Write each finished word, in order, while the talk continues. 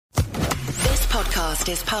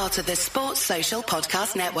podcast is part of the Sports Social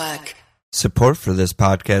Podcast Network. Support for this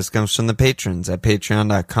podcast comes from the patrons at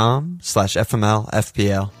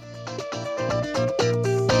patreon.com/FMLFPL.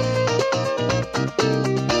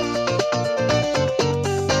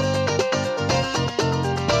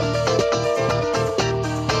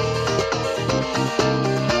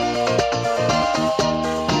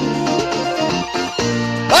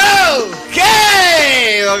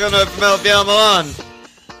 Okay! Welcome to FMLFPL Milan.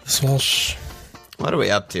 Swash. What are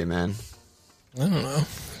we up to, man? I don't know.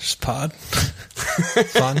 Just pod.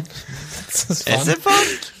 Fun. It's fun. Is it fun?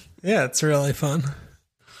 Yeah, it's really fun.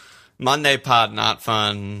 Monday pod, not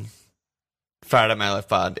fun. Friday My Life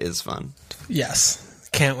pod is fun. Yes.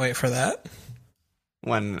 Can't wait for that.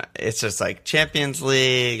 When it's just like Champions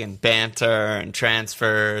League and banter and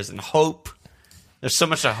transfers and hope. There's so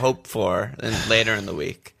much to hope for later in the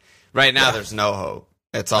week. Right now, there's no hope.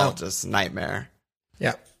 It's all just nightmare.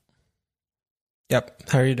 Yep.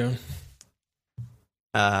 How are you doing?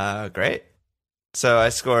 Great. So I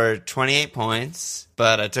scored 28 points,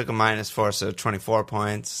 but I took a -4, so 24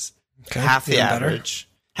 points. Okay, half the even average.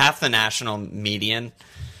 Half the national median.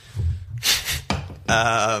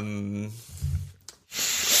 I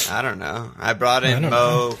don't know. I brought in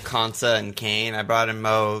Mo, Konsa, and Kane. I brought in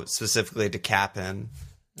Mo specifically to cap him.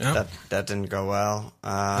 Yep. That didn't go well.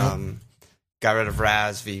 Got rid of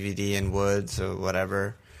Raz, VVD, and Wood, so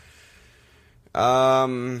whatever.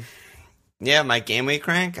 Yeah, my game week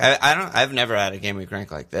rank. I've never had a game week rank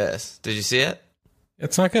like this. Did you see it?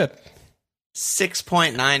 It's not good.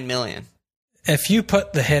 6.9 million. If you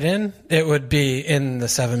put the hit in, it would be in the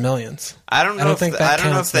 7 millions. I don't know if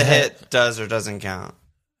the hit does or doesn't count.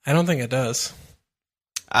 I don't think it does.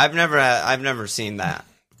 I've never seen that.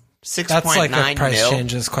 6.9 That's like a price mil?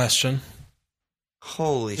 changes question.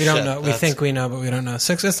 Holy shit. shit. We don't know. We think we know, but we don't know.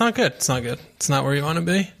 6, it's not good. It's not good. It's not where you want to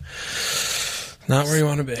be. Not where you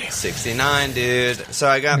want to be. 69, dude. So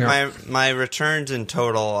I got my returns in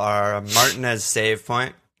total are Martinez save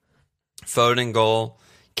point, Foden goal,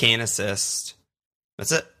 Kane assist.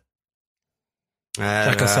 That's it.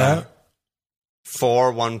 And, check us out.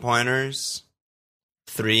 4 1-pointers,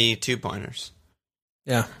 3 2-pointers.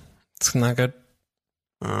 Yeah, it's not good.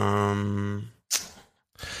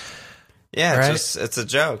 Yeah, right. It's a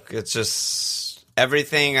joke. It's just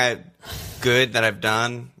everything good that I've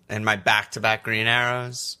done in my back-to-back green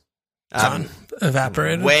arrows. Gone.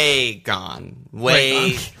 Evaporated. Way gone.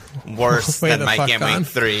 Way worse than my game gone. week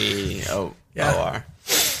 3 OR.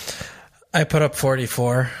 I put up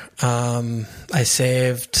 44. I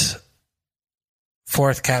saved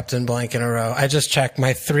 4th captain blank in a row. I just checked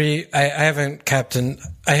my 3. I haven't captain.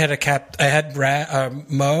 I had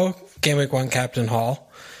Mo game week 1 captain Hall.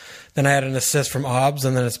 Then I had an assist from Obbs,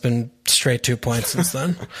 and then it's been straight 2 points since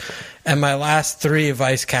then. And my last 3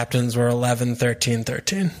 vice captains were 11, 13,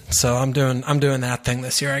 13. So I'm doing that thing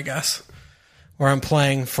this year, I guess, where I'm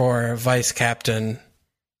playing for vice captain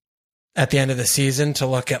at the end of the season to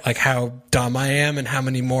look at like how dumb I am and how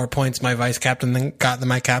many more points my vice captain got than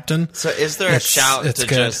my captain. So is there a shout to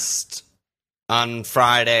good. Just on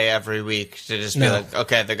Friday every week to just be like,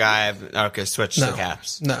 okay, the guy, switch to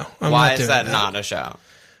caps? No. Why is that not a shout?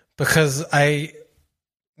 Because I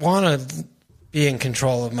want to be in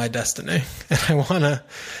control of my destiny. And I want to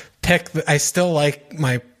pick. I still like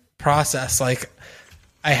my process. Like,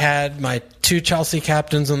 I had my 2 Chelsea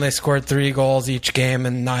captains when they scored 3 goals each game,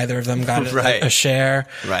 and neither of them got a share.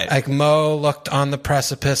 Right. Like, Mo looked on the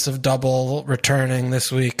precipice of double returning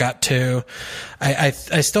this week, got 2. I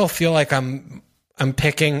still feel like I'm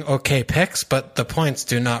picking okay picks, but the points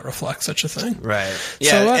do not reflect such a thing. Right.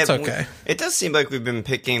 Yeah, so that's okay. It does seem like we've been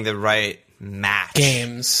picking the right match.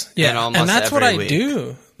 Games. Yeah. And that's what I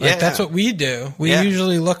do. Like, that's what we do. We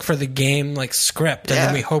usually look for the game, like, script, and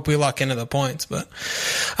then we hope we luck into the points, but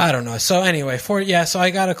I don't know. So anyway, so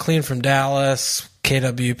I got a clean from Dallas,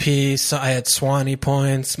 KWP, so I had Swanee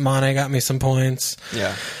points, Mane got me some points.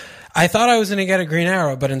 Yeah. I thought I was going to get a green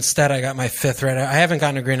arrow, but instead I got my 5th red arrow. I haven't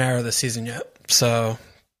gotten a green arrow this season yet. So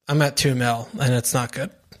I'm at 2 mil, and it's not good.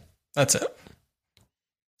 That's it.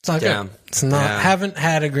 It's not good. It's not. Haven't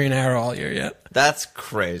had a green arrow all year yet. That's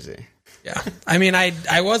crazy. Yeah. I mean,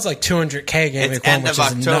 I was like 200K game week 1, which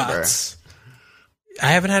is nuts.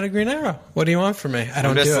 I haven't had a green arrow. What do you want from me?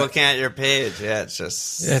 I'm just looking at your page. Yeah,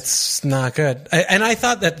 it's not good. And I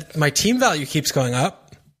thought that my team value keeps going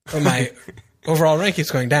up, but my overall rank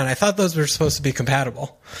keeps going down. I thought those were supposed to be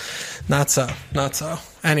compatible. Not so.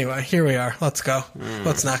 Anyway, here we are. Let's go.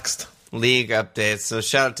 What's next? League updates. So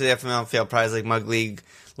shout out to the FMLFPL Prize League Mug League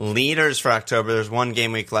leaders for October. There's 1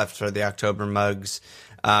 game week left for the October mugs.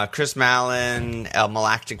 Chris Mallon, El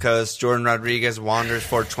Malacticos, Jordan Rodriguez, Wanderers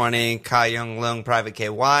 420, Kai Young Leung, Private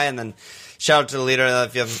KY, and then shout out to the leader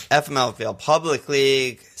of the FMLFL Public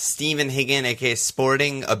League, Stephen Higgin, aka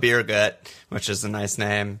Sporting a Beer Gut, which is a nice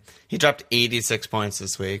name. He dropped 86 points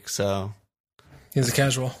this week, so He's a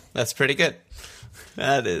casual. that's pretty good.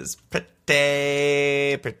 That is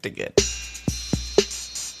pretty good.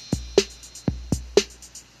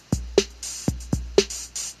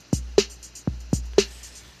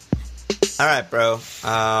 All right, bro.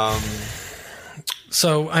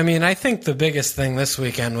 So, I mean, I think the biggest thing this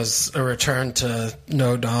weekend was a return to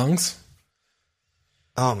no dongs.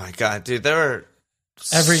 Oh my god, dude! There were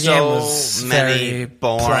Every so game was many very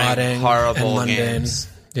boring, plotting horrible and mundane. games.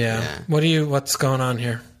 Yeah. Yeah. What's going on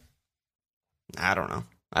here? I don't know.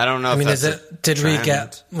 I don't know. I mean, if that's did we trend.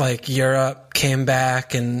 get like Europe came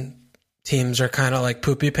back and teams are kind of like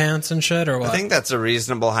poopy pants and shit, or what? I think that's a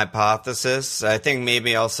reasonable hypothesis. I think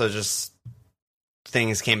maybe also just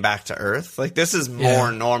things came back to earth. Like, this is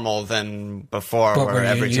more normal than before, What where were you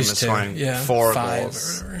every team used was to? scoring Yeah, 4 5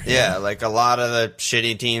 goals. or whatever. Yeah, like a lot of the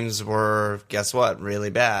shitty teams were, guess what, really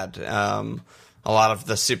bad. A lot of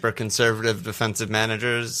the super conservative defensive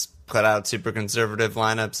managers put out super conservative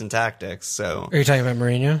lineups and tactics. So Are you talking about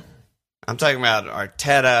Mourinho? I'm talking about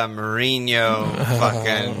Arteta, Mourinho,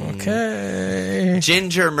 fucking Okay.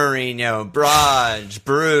 Ginger Mourinho, Braj,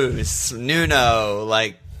 Bruce, Nuno,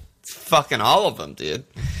 like fucking all of them, dude.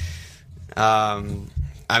 I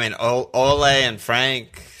mean, Ole and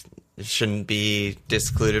Frank shouldn't be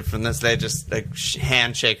discluded from this. They just like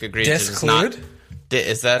handshake agreed to just not. Disclude?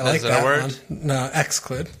 Is that, I like is it that a word? one. No,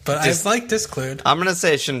 exclude. But Dis- I like disclude. I'm gonna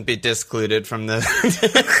say it shouldn't be discluded from the.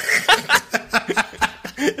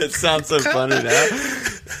 It sounds so funny now.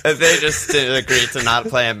 If they just agreed to not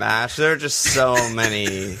play a match, there are just so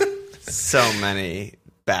many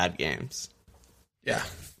bad games. Yeah.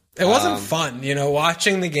 It wasn't fun,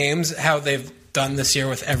 watching the games, how they've done this year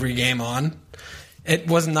with every game on. It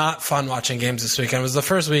was not fun watching games this weekend. It was the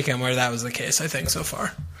first weekend where that was the case, I think, so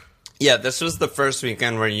far. Yeah, this was the first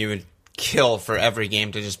weekend where you would kill for every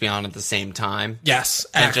game to just be on at the same time. Yes.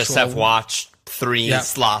 And just have watched 3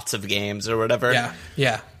 slots of games or whatever.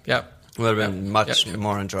 Yeah. Would have been much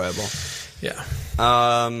more enjoyable. Yeah.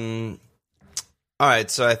 All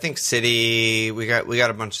right, so I think City. We got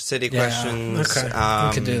a bunch of City questions. Okay,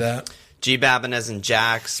 we could do that. G. Babinez and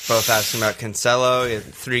Jax both asking about Cancelo. He had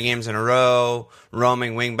 3 games in a row.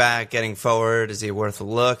 Roaming wingback, getting forward. Is he worth a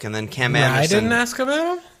look? And then Cam Anderson. I didn't ask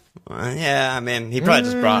about him? Yeah, I mean, he probably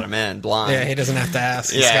just brought him in blind. Yeah, he doesn't have to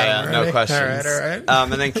ask. He's got him no already. questions. All right.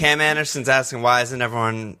 And then Cam Anderson's asking, why doesn't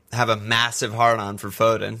everyone have a massive hard-on for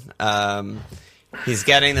Foden? He's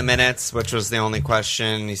getting the minutes, which was the only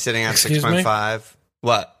question. He's sitting at 6.5.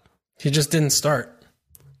 What? He just didn't start.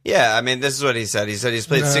 Yeah, I mean, this is what he said. He said he's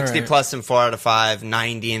played 60 plus in 4 out of 5,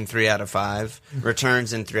 90 in 3 out of 5,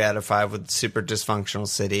 returns in 3 out of 5 with super dysfunctional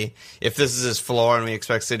City. If this is his floor and we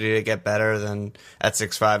expect City to get better, then at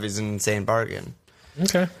 6.5 he's an insane bargain.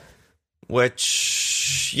 Okay.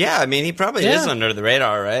 Which, I mean, he probably is under the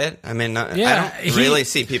radar, right? I mean, I don't really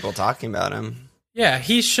see people talking about him. Yeah,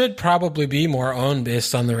 he should probably be more owned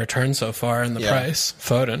based on the return so far and the price.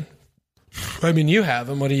 Foden. I mean, you have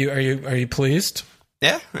him. Are you pleased?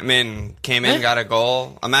 Yeah, I mean, came in, got a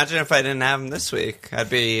goal. Imagine if I didn't have him this week. I'd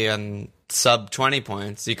be on sub 20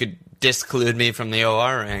 points. You could disclude me from the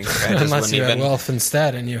OR rank. Unless you had Wilf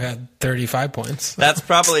instead and you had 35 points. That's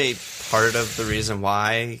probably part of the reason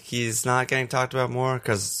why he's not getting talked about more,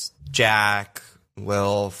 because Jack,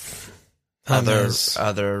 Wilf, other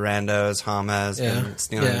randos, James, been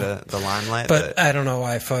stealing the limelight. But I don't know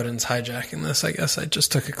why Foden's hijacking this. I guess I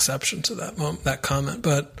just took exception to that comment.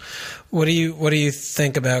 But what do you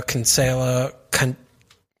think about Cancelo?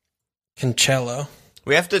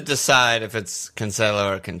 We have to decide if it's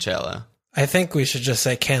Cancelo or Cancelo. I think we should just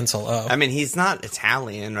say Cancelo. I mean, he's not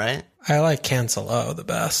Italian, right? I like Cancelo the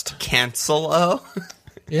best. Cancelo?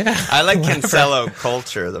 Yeah. I like Cancelo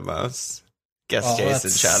culture the most. Guest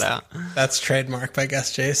Jason, shout out. That's trademark by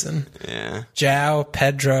Guest Jason. Yeah. João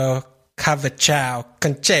Pedro Cavachao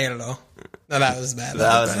Cancelo. No, that was bad.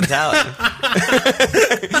 That was Italian.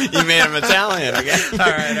 You made him Italian again. All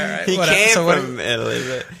right. He came from Italy.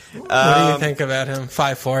 But, what do you think about him?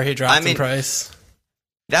 5'4", he dropped in price.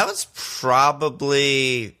 That was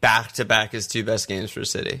probably back-to-back his 2 best games for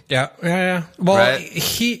City. Yeah. Well, right?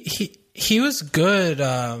 he was good.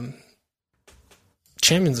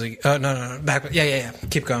 Champions League. Oh, no. Back. Yeah.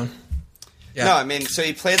 Keep going. Yeah. No, I mean, so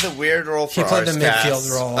he played the weird role for He played the Arscas.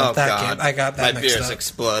 midfield role. Oh, that God. game. I got that My mixed beer's up.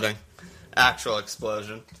 exploding. Actual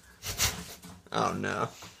explosion. Oh, no.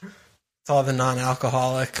 It's all the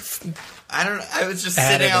non-alcoholic. I was just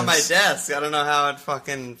sitting on my desk. I don't know how it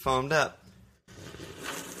fucking foamed up.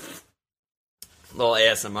 A little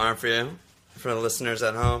ASMR for you, for the listeners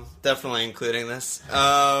at home. Definitely including this.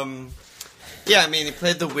 Yeah, I mean, he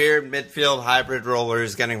played the weird midfield hybrid role where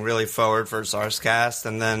he's getting really forward for Sarscast,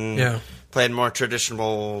 and then played more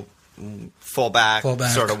traditional fullback,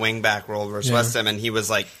 sort of wingback role versus West Ham, and he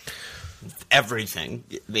was like everything.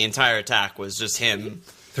 The entire attack was just him.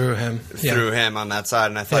 Through him on that side,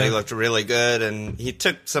 and I thought he looked really good, and he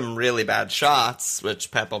took some really bad shots, which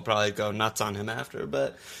Pep will probably go nuts on him after,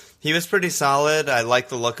 but he was pretty solid. I like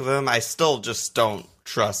the look of him. I still just don't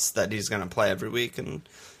trust that he's going to play every week, and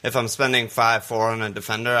if I'm spending 5-4 on a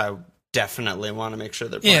defender, I definitely want to make sure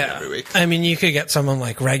they're playing every week. I mean, you could get someone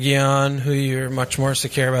like Reguilon, who you're much more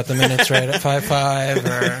secure about the minutes rate at 5-5.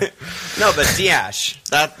 Or... No, but Diash.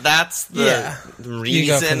 That's the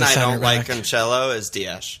reason I don't like Cancelo is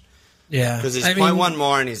Diash. Yeah. Because he's 0.1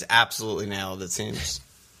 more, and he's absolutely nailed, it seems.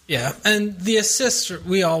 Yeah, and the assists,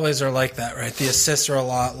 we always are like that, right? The assists are a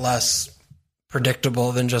lot less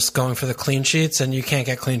predictable than just going for the clean sheets, and you can't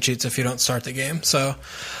get clean sheets if you don't start the game. So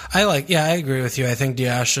I agree with you. I think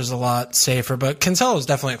Diash is a lot safer, but Cancelo is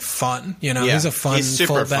definitely fun. You know, he's a fun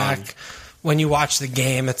fullback. Fun. When you watch the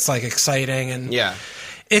game, it's like exciting, and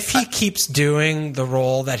if he keeps doing the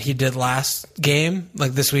role that he did last game,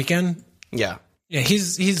 like this weekend,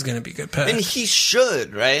 he's going to be a good pick. And he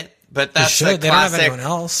should, right? But that's the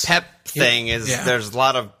classic Pep thing is there's a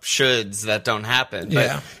lot of shoulds that don't happen.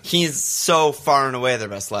 But he's so far and away the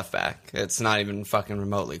best left back. It's not even fucking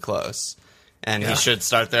remotely close. And he should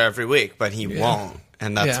start there every week, but he won't.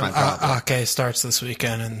 And that's my problem. Ake starts this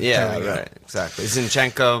weekend. And right. Exactly.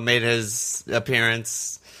 Zinchenko made his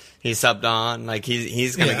appearance. He subbed on. Like,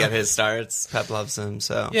 he's going to get his starts. Pep loves him,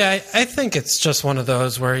 so. Yeah, I think it's just one of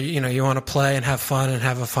those where, you know, you want to play and have fun and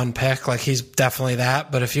have a fun pick. Like, he's definitely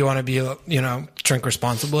that. But if you want to be, you know, drink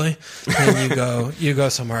responsibly, then you go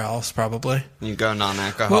somewhere else, probably. You go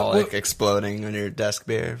non-alcoholic, exploding on your desk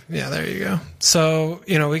beer. Yeah, there you go. So,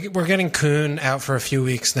 you know, we're getting Kuhn out for a few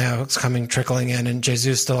weeks now. It's trickling in, and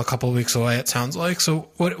Jesus still a couple of weeks away, it sounds like. So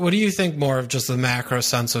what do you think more of just the macro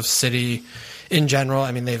sense of City in general?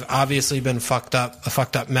 I mean, they've obviously been a fucked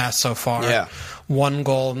up mess so far. Yeah. 1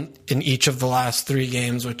 goal in each of the last 3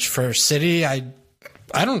 games, which for City, I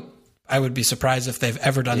would be surprised if they've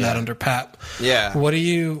ever done that under Pep. Yeah. What do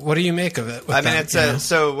you make of it? I mean,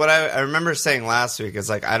 so what I remember saying last week is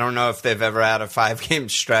like, I don't know if they've ever had a 5-game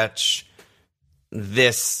stretch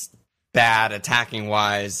this bad attacking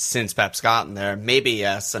wise since Pep's gotten there. Maybe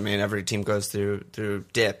yes. I mean, every team goes through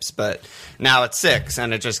dips, but now it's 6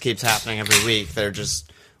 and it just keeps happening every week. They're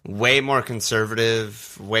just way more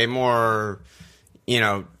conservative, way more, you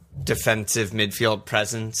know, defensive midfield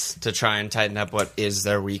presence to try and tighten up what is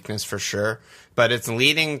their weakness for sure. But it's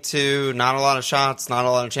leading to not a lot of shots, not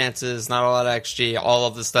a lot of chances, not a lot of XG, all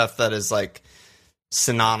of the stuff that is like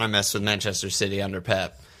synonymous with Manchester City under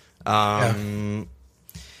Pep.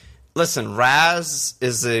 Listen, Raz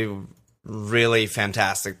is a really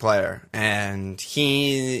fantastic player, and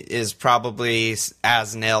he is probably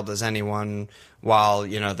as nailed as anyone while,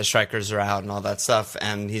 you know, the strikers are out and all that stuff,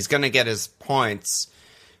 and he's going to get his points,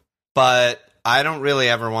 but I don't really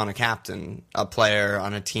ever want to captain a player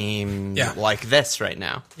on a team like this right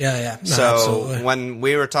now. No, so absolutely. When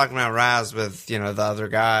we were talking about Raz with, you know, the other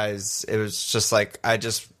guys, it was just like,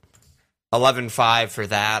 11-5 for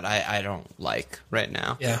that, I don't like right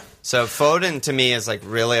now. Yeah. So Foden, to me, is like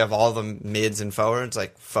really of all the mids and forwards,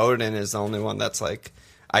 like Foden is the only one that's like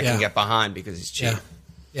I can get behind because he's cheap.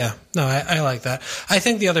 Yeah. No, I like that. I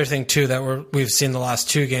think the other thing, too, that we've seen the last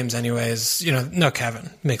 2 games anyways, you know, no Kevin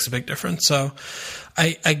makes a big difference. So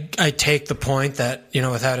I take the point that, you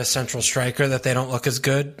know, without a central striker that they don't look as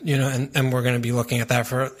good, you know, and we're going to be looking at that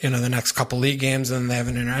for, you know, the next couple league games, and then they have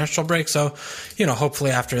an international break. So, you know,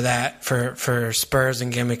 hopefully after that for Spurs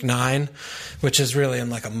in game week 9, which is really in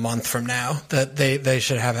like a month from now, that they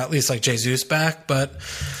should have at least like Jesus back. But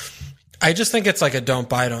I just think it's like a don't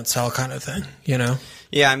buy, don't sell kind of thing, you know?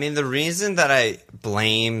 Yeah, I mean, the reason that I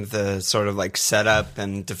blame the sort of like setup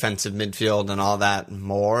and defensive midfield and all that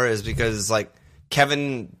more is because like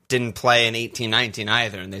Kevin didn't play in 18-19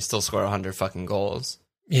 either, and they still score 100 fucking goals.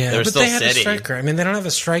 Yeah, but they had a striker. I mean, they don't have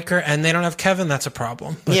a striker, and they don't have Kevin. That's a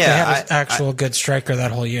problem. But they had an actual good striker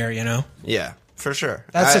that whole year, you know? Yeah, for sure.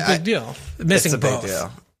 That's a big deal. Missing both. It's a big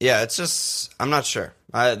deal. Yeah, it's just, I'm not sure.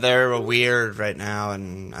 They're weird right now,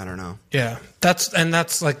 and I don't know. Yeah, that's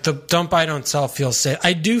like the don't buy, don't sell feels safe.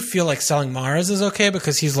 I do feel like selling Mahrez is okay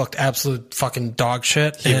because he's looked absolute fucking dog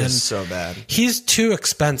shit. He was so bad. He's too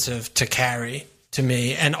expensive to carry to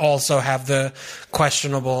me, and also have the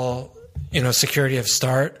questionable security of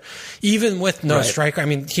start, even with no striker. I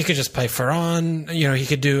mean, he could just play Ferran. He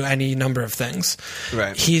could do any number of things.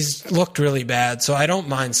 Right. He's looked really bad, so I don't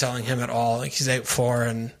mind selling him at all. Like, he's 8-4,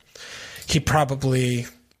 and he probably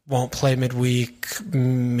won't play midweek,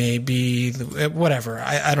 maybe, whatever.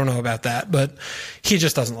 I don't know about that, but he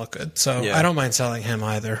just doesn't look good. So I don't mind selling him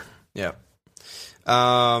either. Yeah.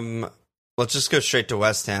 Let's just go straight to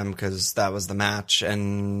West Ham because that was the match.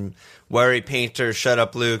 And Worry Painter, Shut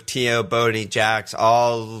Up Luke, Tio, Bodie, Jax,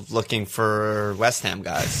 all looking for West Ham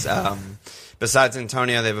guys. Besides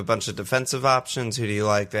Antonio, they have a bunch of defensive options. Who do you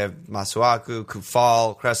like? They have Masuaku,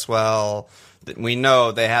 Kufal, Cresswell. We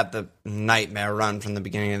know they had the nightmare run from the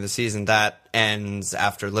beginning of the season. That ends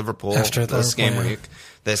after Liverpool. This game week.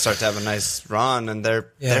 They start to have a nice run, and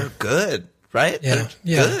they're good, right? Yeah.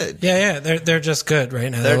 They're good. Yeah. They're just good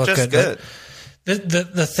right now. They're look just good.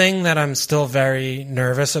 The thing that I'm still very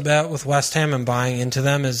nervous about with West Ham and buying into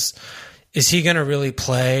them is he going to really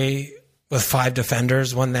play with 5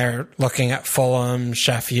 defenders when they're looking at Fulham,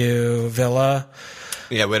 Sheffield, Villa?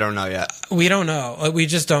 Yeah, we don't know yet. We don't know. We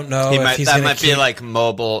just don't know. That might be like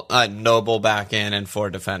Noble back in and 4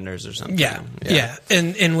 defenders or something. Yeah.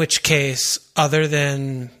 In which case, other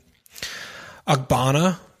than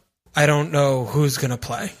Ogbonna, I don't know who's going to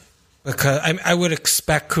play. Because I would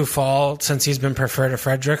expect Kufal, since he's been preferred to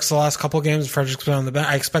Fredericks the last couple of games. Fredericks been on the bench.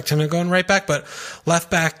 I expect him to go in right back, but left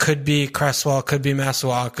back could be Cresswell, could be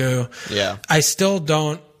Masuaku. Yeah. I still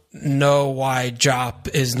don't know why Jop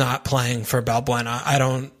is not playing for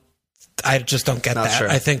Balbuena. I just don't get that. Sure.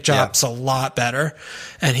 I think Jop's a lot better,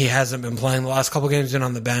 and he hasn't been playing the last couple of games. He's been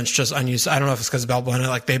on the bench, just unused. I don't know if it's because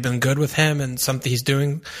Balbuena, they've been good with him and something he's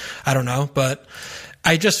doing. I don't know, but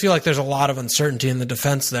I just feel like there's a lot of uncertainty in the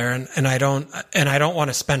defense there, and I don't want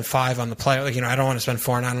to spend 5 on the player. I don't want to spend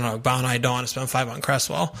 4 on Ogbonna. I don't want to spend 5 on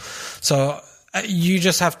Cresswell. So you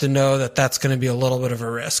just have to know that that's going to be a little bit of a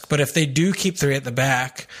risk. But if they do keep 3 at the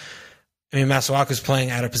back, I mean, Masuaku's playing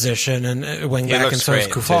out of position and wing back, and so is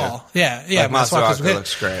Kufal. Too. Yeah. Masuaku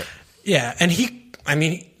looks great. Yeah, and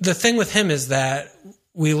the thing with him is that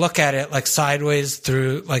we look at it like sideways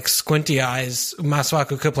through like squinty eyes.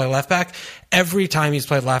 Masuaku could play left back. Every time he's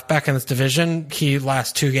played left back in this division, he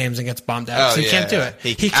lasts 2 games and gets bombed out. So he can't do it.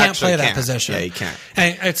 He can't play that position. Yeah, he can't.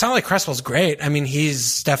 And it's not like Cresswell's great. I mean,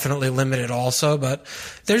 he's definitely limited also, but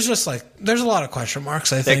there's a lot of question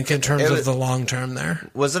marks, I think, in terms of the long term there.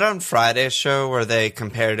 Was it on Friday's show where they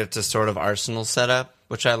compared it to sort of Arsenal setup?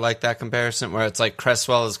 Which I like that comparison, where it's like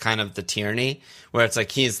Cresswell is kind of the Tierney, where it's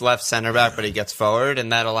like he's left center back, but he gets forward,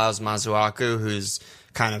 and that allows Masuaku, who's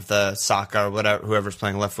kind of the Saka or whatever, whoever's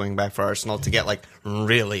playing left wing back for Arsenal, to get like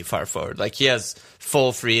really far forward. Like he has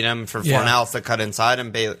full freedom for Fornals to cut inside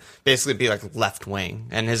and basically be like left wing,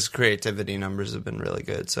 and his creativity numbers have been really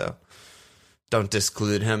good. So don't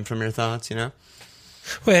disclude him from your thoughts,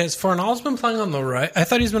 Wait, has Fornals been playing on the right? I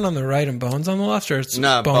thought he's been on the right and Bowen's on the left, or it's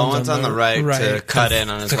no, Bowen's on the right to cut in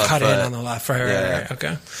on his left foot. To cut in on the left, right,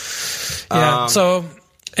 okay. Yeah, so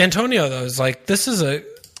Antonio, though, is like, this is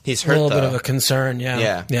he's hurt, little bit of a concern,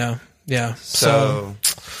 yeah. So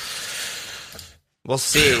we'll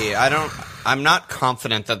see. I'm not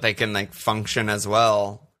confident that they can like function as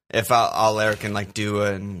well if Aller can like do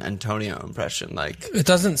an Antonio impression. Like, it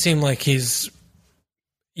doesn't seem like he's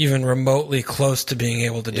even remotely close to being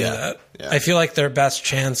able to do that. Yeah. I feel like their best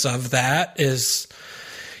chance of that is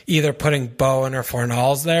either putting Bowen or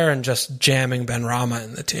Fornals there and just jamming Benrahma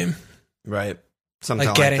in the team. Right. Something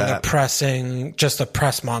like getting that. just a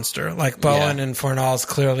press monster. Like Bowen and Fornals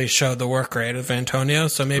clearly showed the work rate of Antonio,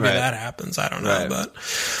 so maybe that happens. I don't know. But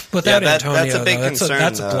without Antonio, that's a big concern.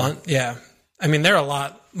 That's blunt. Yeah. I mean, they're a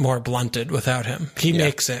lot more blunted without him. He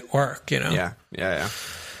makes it work, Yeah.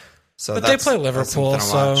 So but they play Liverpool,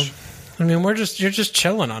 so I mean, you're just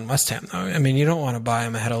chilling on West Ham, though. I mean, you don't want to buy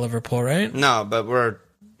him ahead of Liverpool, right? No, but we're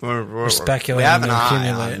speculating. We have an eye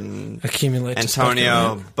on accumulate.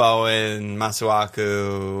 Antonio, Bowen,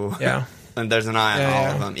 Masuaku. Yeah, and there's an eye on all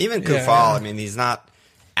of them. Even Kufal. I mean, he's not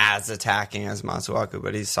as attacking as Masuaku,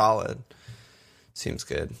 but he's solid. Seems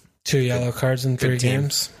good. 2 yellow cards in 3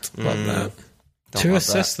 games. Love that. 2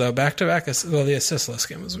 assists though, back to back. Well, the assistless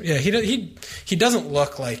game was. Yeah, he doesn't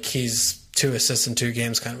look like he's 2 assists in 2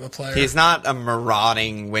 games kind of a player. He's not a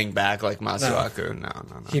marauding wing back like Masuaku. No.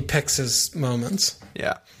 He picks his moments.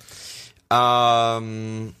 Yeah.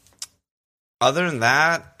 Other than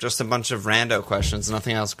that, just a bunch of rando questions.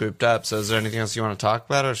 Nothing else grouped up. So, is there anything else you want to talk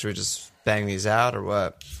about, or should we just bang these out, or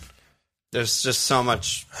what? There's just so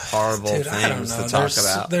much horrible things to talk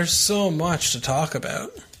about. There's so much to talk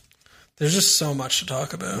about. There's just so much to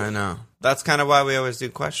talk about. I know. That's kind of why we always do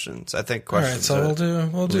questions. I think questions. All right, so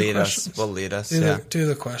we'll do lead questions. Us. Will lead us. Do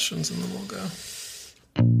the questions, and then we'll go.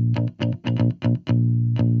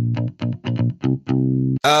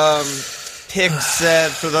 Pick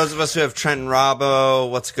said, for those of us who have Trent and Robbo,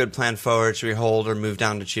 what's a good plan forward? Should we hold or move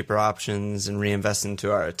down to cheaper options and reinvest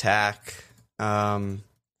into our attack? So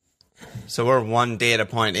we're one data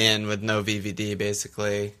point in with no VVD,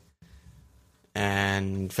 basically.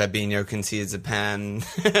 And Fabinho concedes a pen.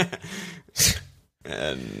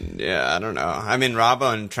 And, yeah, I don't know. I mean,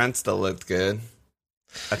 Robbo and Trent still looked good,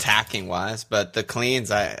 attacking-wise. But the cleans,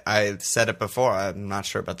 I said it before, I'm not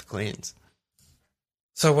sure about the cleans.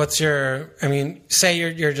 So what's say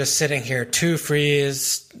you're just sitting here, 2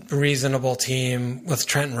 frees, reasonable team with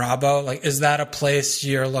Trent and Robbo. Like, is that a place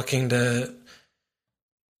you're looking to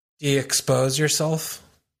de-expose yourself?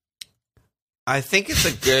 I think it's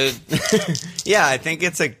a good, I think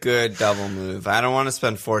it's a good double move. I don't want to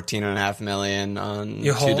spend $14.5 million on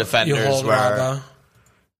 2 defenders. You hold Robbo.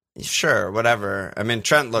 Sure, whatever. I mean,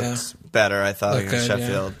 Trent looked better, I thought, against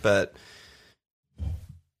Sheffield, but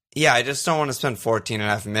I just don't want to spend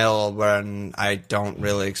 $14.5 million when I don't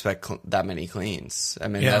really expect that many cleans. I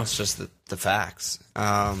mean, that's just the facts.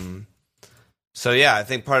 So, I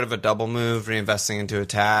think part of a double move, reinvesting into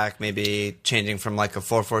attack, maybe changing from like a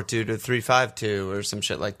 4-4-2 to 3-5-2 or some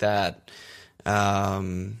shit like that,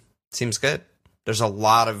 seems good. There's a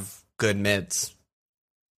lot of good mids.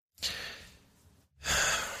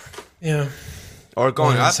 Yeah. Or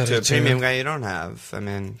going up to a premium guy you don't have. I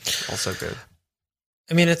mean, also good.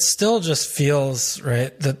 I mean, it still just feels,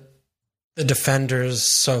 right, that the defenders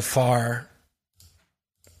so far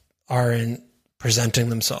aren't presenting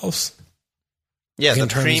themselves. Yeah, the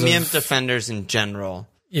premium defenders in general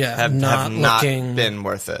have not been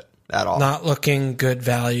worth it at all. Not looking good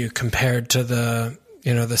value compared to the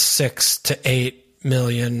 6 to 8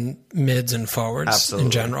 million mids and forwards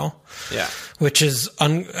in general. Yeah. Which is,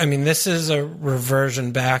 this is a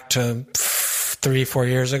reversion back to 3-4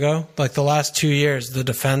 years ago. Like the last 2 years, the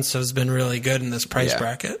defense has been really good in this price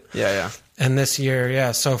bracket. Yeah. And this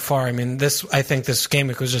year, so far, I think this game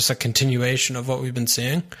week was just a continuation of what we've been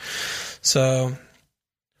seeing. So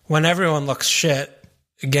when everyone looks shit,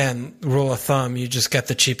 again, rule of thumb, you just get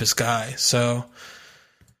the cheapest guy. So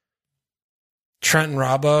Trent and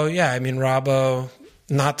Robbo, Robbo,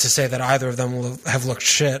 not to say that either of them will have looked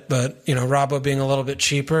shit, but, Robbo being a little bit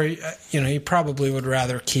cheaper, you probably would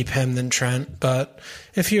rather keep him than Trent. But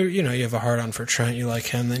if you have a hard-on for Trent, you like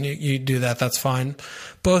him, then you do that, that's fine.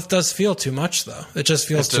 Both does feel too much, though. It just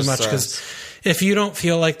feels too much because if you don't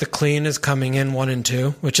feel like the clean is coming in 1 and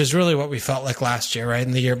 2, which is really what we felt like last year, right,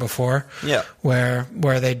 and the year before, where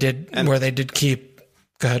they did keep.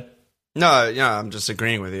 Go ahead. No, I'm just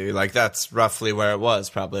agreeing with you. Like that's roughly where it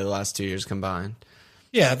was, probably the last 2 years combined.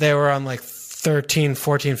 Yeah, they were on like 13,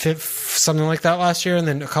 14, 15, something like that last year, and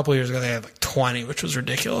then a couple of years ago they had like 20, which was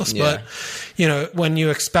ridiculous. Yeah. But when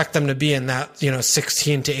you expect them to be in that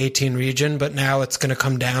 16 to 18 region, but now it's going to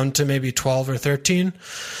come down to maybe 12 or 13.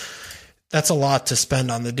 That's a lot to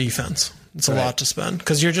spend on the defense. It's a lot to spend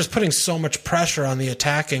because you're just putting so much pressure on the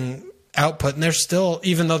attacking output, and they're still,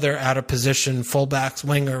 even though they're out of position, fullbacks,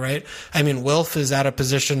 winger, right? I mean, Wilf is out of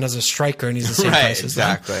position as a striker, and he's the same price as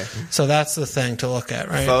them. So that's the thing to look at,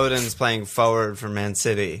 right? Foden's playing forward for Man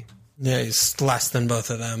City. Yeah, he's less than both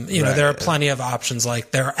of them. There are plenty of options.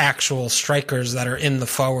 Like there are actual strikers that are in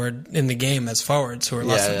the game as forwards who are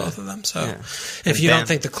less than both of them. So if you don't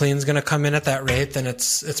think the clean's going to come in at that rate, then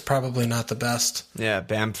it's probably not the best. Yeah,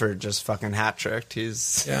 Bamford just fucking hat-tricked.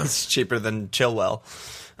 He's cheaper than Chilwell.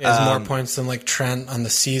 He has more points than like Trent on the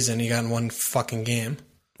season. He got in one fucking game.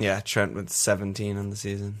 Yeah, Trent with 17 on the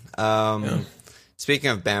season. Speaking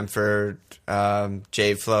of Bamford,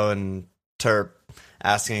 J-Flo and Terp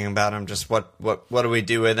asking about him, just what do we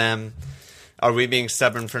do with him? Are we being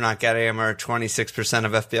stubborn for not getting him? Are 26%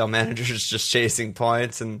 of FPL managers just chasing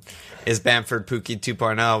points? And is Bamford Pookie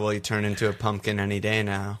 2.0? Will he turn into a pumpkin any day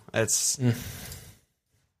now?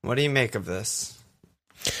 What do you make of this?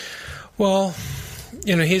 Well,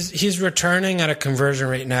 he's returning at a conversion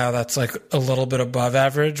rate now that's like a little bit above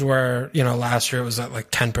average, where, last year it was at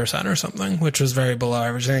like 10% or something, which was very below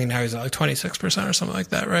average. I think now he's at like 26% or something like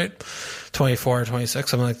that, right? 24 or 26,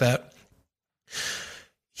 something like that.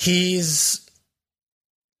 He's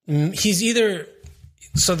either,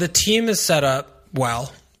 so the team is set up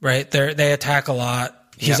well, right? They attack a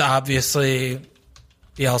lot. He's obviously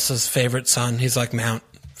Bielsa's favorite son. He's like Mount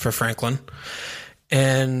for Franklin.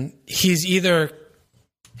 And he's either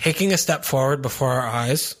taking a step forward before our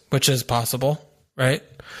eyes, which is possible, right?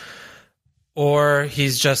 Or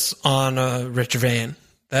he's just on a rich vein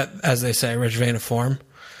that, as they say, rich vein of form.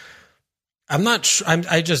 I'm not sure.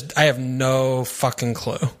 I have no fucking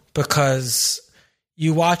clue, because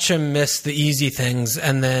you watch him miss the easy things,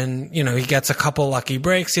 and then, you know, he gets a couple lucky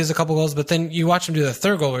breaks, he has a couple goals, but then you watch him do the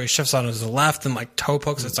third goal where he shifts on his left and like toe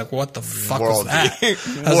pokes. It's like, what the fuck was that?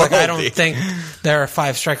 I was like, I don't think there are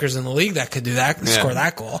 5 strikers in the league that could do that, score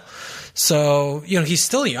that goal. So, you know, he's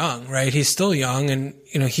still young, right? He's still young, and,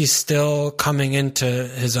 you know, he's still coming into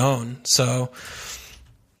his own. So,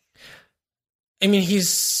 I mean,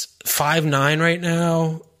 he's 5'9" right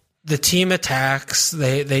now. The team attacks.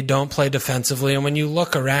 They don't play defensively. And when you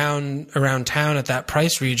look around town at that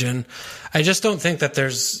price region, I just don't think that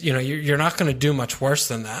there's, you know, you're not going to do much worse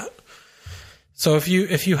than that. So if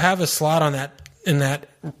you have a slot on that, in that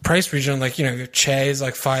price region, like, you know, Che's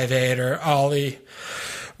like 5'8", or Ollie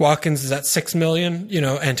Watkins is at $6 million, you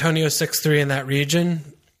know, Antonio 6'3" in that region,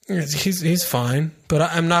 he's fine. But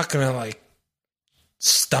I'm not going to like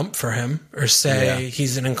stump for him or say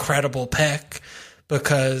he's an incredible pick,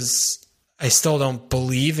 because I still don't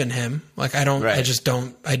believe in him. Like, I don't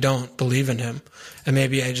believe in him. And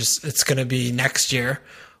maybe it's going to be next year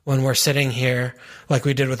when we're sitting here like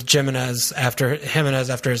we did with Jimenez after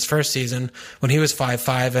his first season, when he was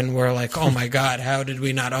 5'5", and we're like, oh my God, how did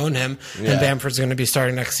we not own him? Yeah. And Bamford's going to be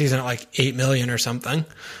starting next season at like $8 million or something,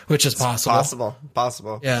 which is possible.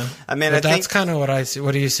 Possible. Yeah. I mean, that's kind of what I see.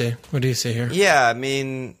 What do you see? What do you see here? Yeah. I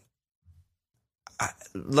mean,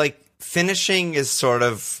 like, finishing is sort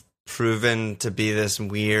of proven to be this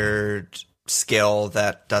weird skill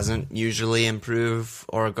that doesn't usually improve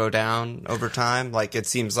or go down over time. Like, it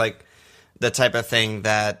seems like the type of thing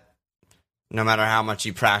that no matter how much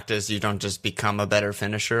you practice, you don't just become a better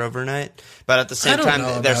finisher overnight. But at the same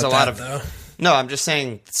time, there's a lot of... Though. No, I'm just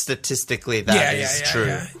saying statistically that is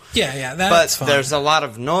true. Yeah, that's fine. But there's a lot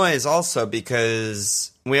of noise also,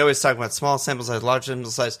 because we always talk about small sample size, large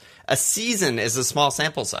sample size. A season is a small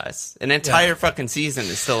sample size. An entire fucking season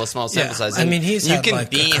is still a small sample size. I mean, you can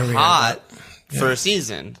be hot for a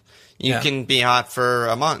season. You can be hot for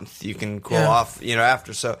a month. You can cool off, you know,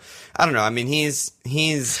 after. So I don't know. I mean, he's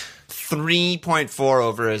 3.4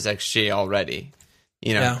 over his XG already.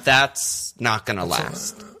 You know, that's not going to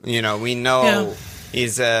last. You know, we know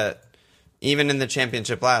he's even in the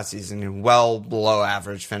championship last season, well below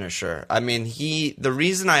average finisher. I mean, the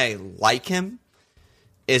reason I like him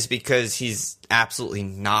is because he's absolutely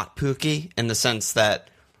not Pookie, in the sense that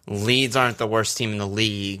Leeds aren't the worst team in the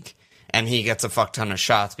league, and he gets a fuck ton of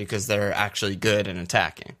shots because they're actually good in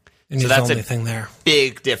attacking. And so that's the only thing there.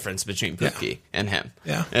 Big difference between Pookie and him.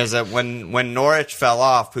 Yeah. Is that when Norwich fell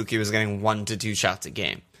off, Pookie was getting 1 to 2 shots a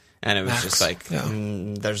game. And it was just like,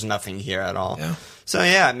 there's nothing here at all. Yeah. So,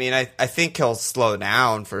 yeah, I mean, I think he'll slow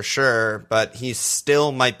down for sure, but he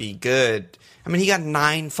still might be good. I mean, he got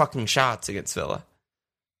 9 fucking shots against Villa.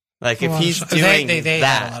 Like, if he's doing they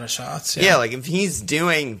that. Had a lot of shots. Yeah, like, if he's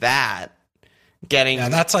doing that, getting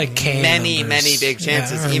that's like Kane many big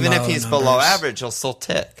chances, even if he's below average, he'll still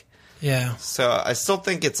tick. Yeah. So I still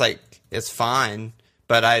think it's fine,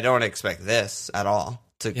 but I don't expect this at all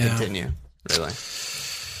to continue, really.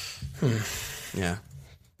 Yeah.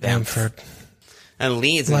 Bamford. And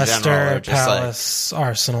Leeds in Leicester, general are just Palace,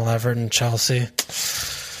 Arsenal, Everton, Chelsea.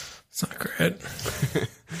 It's not great.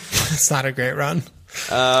 It's not a great run.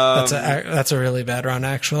 That's a really bad run,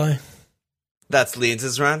 actually. That's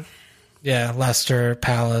Leeds' run? Yeah, Leicester,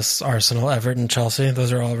 Palace, Arsenal, Everton, Chelsea.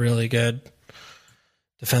 Those are all really good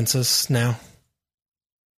defenses now.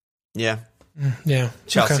 Yeah. Yeah.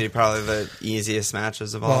 Chelsea probably the easiest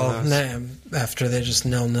matches of all of those. After they just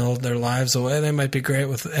 0-0 their lives away, they might be great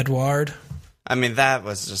with Edouard. I mean, that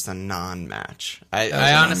was just a non-match.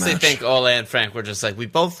 I honestly think Ole and Frank were just like, we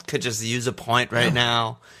both could just use a point right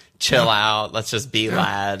now. Chill out. Let's just be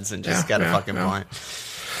lads and just get a fucking point.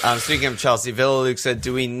 Speaking of Chelsea, Villa Luke said,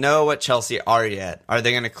 do we know what Chelsea are yet? Are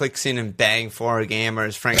they going to click scene and bang for a game, or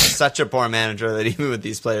is Frank such a poor manager that even with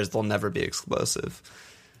these players, they'll never be explosive?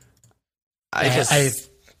 I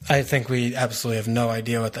think we absolutely have no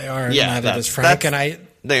idea what they are. Yeah, neither does Frank.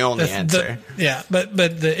 The only answer. But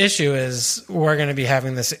the issue is we're going to be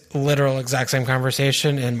having this literal exact same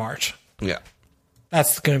conversation in March. Yeah.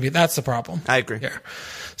 That's the problem. I agree. Here.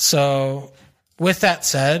 So with that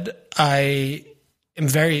said, I'm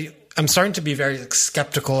starting to be very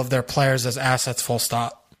skeptical of their players as assets, full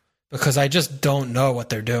stop, because I just don't know what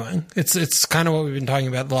they're doing. It's kind of what we've been talking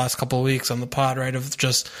about the last couple of weeks on the pod, right? Of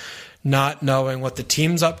just not knowing what the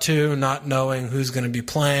team's up to, not knowing who's going to be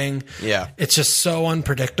playing. Yeah. It's just so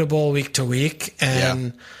unpredictable week to week.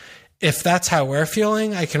 And if that's how we're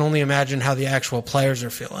feeling, I can only imagine how the actual players are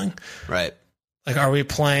feeling. Right. Like, are we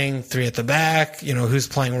playing 3 at the back? You know, who's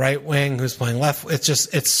playing right wing? Who's playing left? It's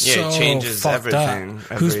so it changes fucked everything.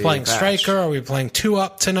 up. Who's playing match. striker? Are we playing 2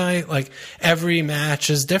 up tonight? Like, every match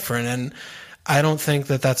is different, and I don't think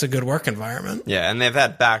that that's a good work environment. Yeah, and they've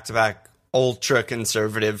had back-to-back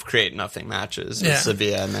ultra-conservative create-nothing matches with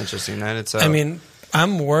Sevilla and Manchester United. So I mean,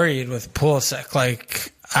 I'm worried with Pulisic.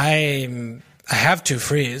 Like, I have 2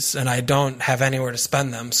 frees, and I don't have anywhere to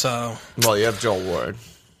spend them, so... Well, you have Joel Ward.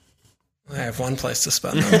 I have one place to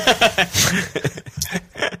spend them.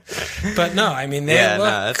 But no, I mean, they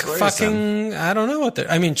look fucking... I don't know what they're...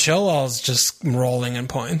 I mean, Chilwell's just rolling in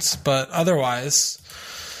points, but otherwise...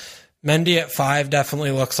 Mendy at 5 definitely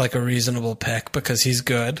looks like a reasonable pick because he's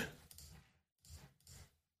good.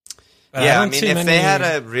 But yeah, I mean, if they had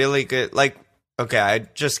a really good... Like, okay, I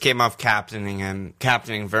just came off captaining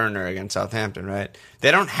Werner against Southampton, right? They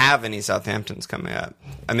don't have any Southamptons coming up.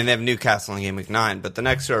 I mean, they have Newcastle in game week 9, but the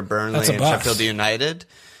next 2 are Burnley and Sheffield United.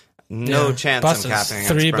 No chance I'm captaining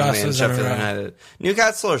against Burnley and Sheffield United.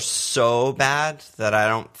 Newcastle are so bad that I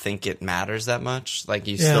don't think it matters that much. Like,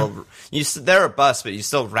 they're a bust, but you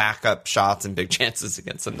still rack up shots and big chances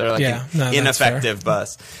against them. They're like an ineffective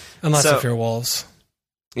bust. Unless if you're Wolves.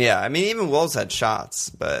 Yeah, I mean, even Wolves had shots,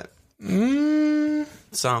 but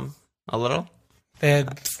some. A little. They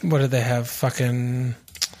had, what did they have? Fucking...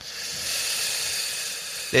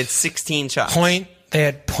 They had 16 shots. They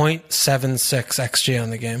had 0.76 XG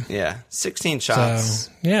on the game. Yeah, 16 shots.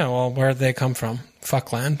 So, yeah, well, where'd they come from?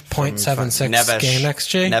 Fuckland. 0.76 game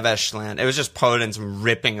XG? Nevesh land. It was just Podence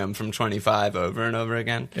ripping them from 25 over and over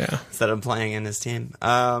again. Yeah. Instead of playing in his team.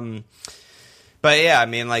 But yeah, I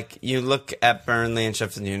mean, like, you look at Burnley and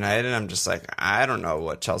Sheffield United, and I'm just like, I don't know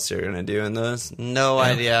what Chelsea are going to do in those. No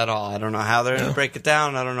idea at all. I don't know how they're going to break it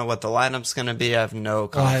down. I don't know what the lineup's going to be. I have no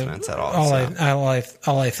confidence at all.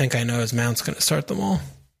 All I think I know is Mount's going to start them all.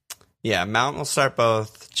 Yeah, Mount will start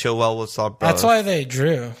both. Chilwell will start both. That's why they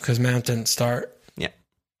drew, because Mount didn't start. Yeah.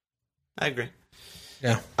 I agree.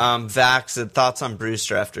 Yeah. Vax, thoughts on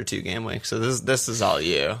Brewster after 2 game weeks. So this is all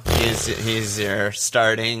you. He's your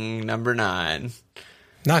starting number 9.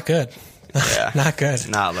 Not good. Yeah. Not good.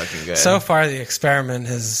 Not looking good. So far, the experiment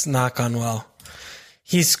has not gone well.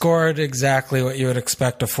 He scored exactly what you would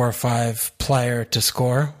expect a 4-5 player to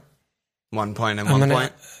score. 1 point and 1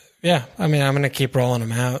 point? Yeah. I mean, I'm going to keep rolling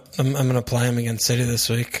him out. I'm going to play him against City this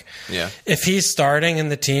week. Yeah. If he's starting in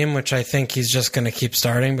the team, which I think he's just going to keep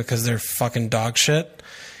starting because they're fucking dog shit,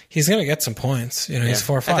 he's going to get some points. You know, he's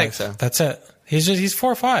 4-5. I think so. That's it. He's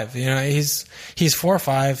 4-5. You know, he's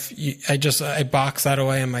 4-5. I box that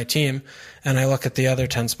away in my team, and I look at the other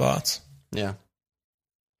 10 spots. Yeah.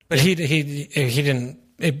 But he didn't.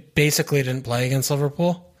 It basically didn't play against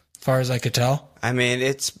Liverpool, as far as I could tell. I mean,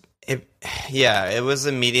 it was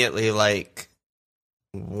immediately like,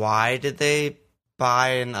 why did they buy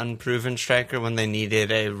an unproven striker when they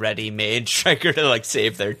needed a ready-made striker to like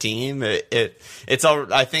save their team? It's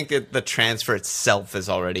all. I think that the transfer itself is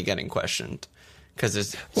already getting questioned because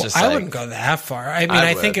it's just. I wouldn't go that far. I mean,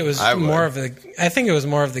 I think it was more of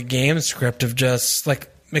the game script of just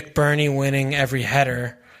like McBurney winning every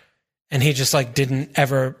header. And he just like didn't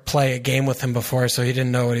ever play a game with him before, so he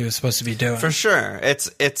didn't know what he was supposed to be doing. For sure.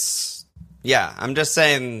 Yeah, I'm just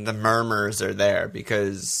saying the murmurs are there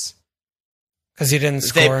because he didn't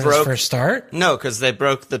score in his first start? No, because they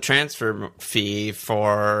broke the transfer fee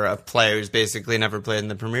for a player who's basically never played in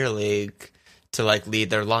the Premier League to like lead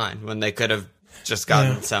their line when they could have just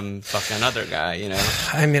gotten some fucking other guy, you know?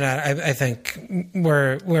 I mean, I think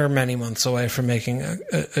we're many months away from making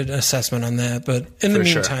an assessment on that. But in the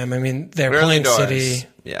meantime, I mean, they're playing City.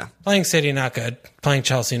 Yeah. Playing City, not good. Playing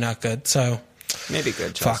Chelsea, not good. So maybe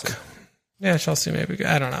good, Chelsea. Fuck. Yeah, Chelsea may be good.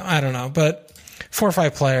 I don't know. But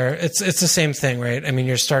 4-5 player, it's the same thing, right? I mean,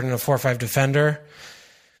 you're starting a 4-5 defender.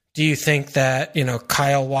 Do you think that, you know,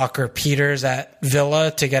 Kyle Walker-Peters at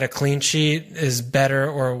Villa to get a clean sheet is better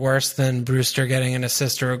or worse than Brewster getting an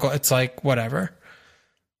assist or a goal? It's like, whatever.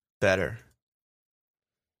 Better.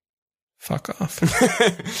 Fuck off.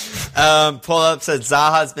 Pull up said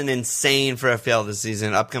Zaha's been insane for FPL this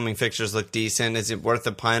season. Upcoming fixtures look decent. Is it worth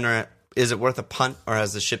a punt or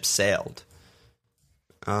has the ship sailed?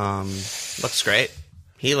 Looks great.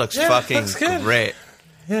 He looks fucking great.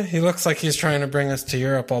 Yeah, he looks like he's trying to bring us to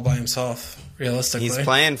Europe all by himself, realistically. He's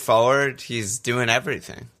playing forward. He's doing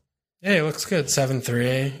everything. Yeah, he looks good.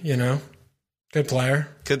 7-3, you know. Good player.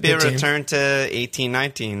 Could be good a return to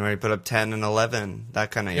 18-19 where he put up 10 and 11,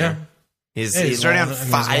 that kind of year. He's already on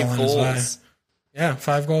 5 goals. Yeah,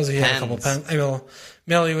 5 goals. He had a couple pens.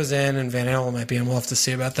 Millie was in, and Van Halen might be in. We'll have to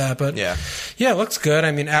see about that. But yeah, it looks good.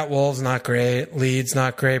 I mean, at Wolves, not great. Leeds,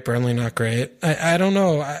 not great. Burnley, not great. I don't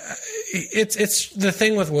know. it's the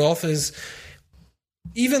thing with Wilf is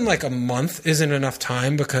even like a month isn't enough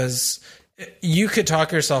time because you could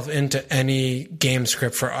talk yourself into any game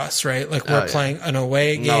script for us, right? Like we're playing an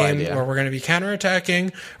away game where we're going to be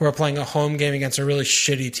counterattacking. We're playing a home game against a really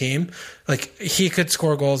shitty team. Like he could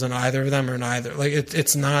score goals in either of them or neither. Like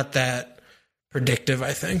it's not that predictive,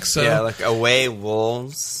 I think. So yeah, like away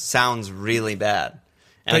Wolves sounds really bad.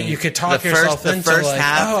 And but you could talk yourself into like,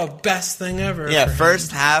 half, best thing ever. Yeah,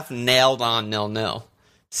 first half nailed on 0-0.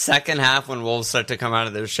 Second half when Wolves start to come out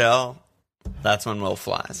of their shell, that's when Will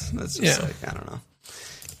flies. It's just like, I don't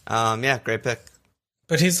know. Yeah, great pick.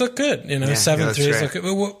 But he's looked good, 7-3 is look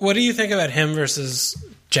good. What do you think about him versus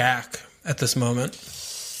Jack at this moment?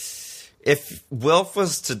 If Wilf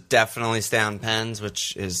was to definitely stay on pens,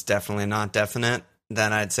 which is definitely not definite,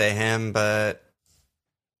 then I'd say him, but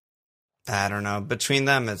I don't know. Between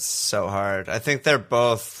them, it's so hard. I think they're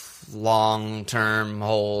both long-term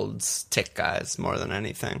holds, tick guys more than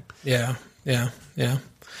anything. Yeah.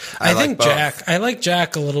 I like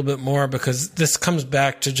Jack a little bit more because this comes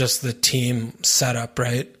back to just the team setup,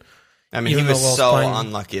 right? I mean, he was so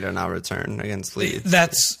unlucky to not return against Leeds.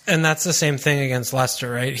 That's the same thing against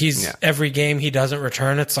Leicester, right? Every game he doesn't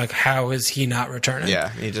return, it's like, how is he not returning? Yeah,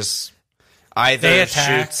 he just either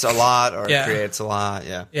shoots a lot or creates a lot.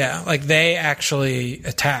 Yeah, like they actually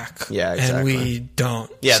attack. Yeah, exactly. And we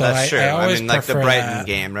don't. Yeah, so that's true. I mean, like the Brighton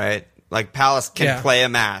game, right? Like Palace can play a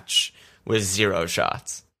match with 0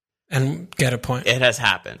 shots and get a point. It has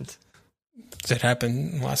happened. It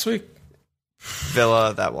happened last week.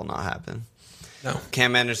 Villa, that will not happen. No.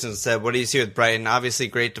 Cam Anderson said, what do you see with Brighton? Obviously,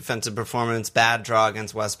 great defensive performance, bad draw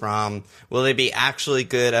against West Brom. Will they be actually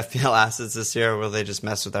good FPL assets this year, or will they just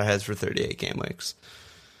mess with our heads for 38 game weeks?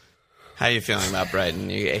 How are you feeling about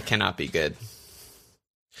Brighton? It cannot be good.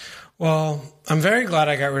 Well, I'm very glad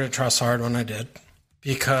I got rid of Trossard when I did,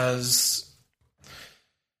 because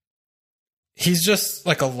he's just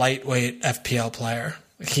like a lightweight FPL player.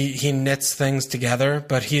 He knits things together,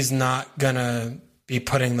 but he's not going to be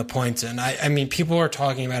putting the points in. I mean, people were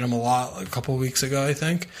talking about him a lot like a couple of weeks ago, I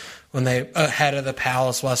think, when they ahead of the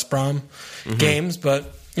Palace West Brom games. But,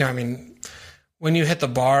 I mean, when you hit the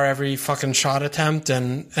bar every fucking shot attempt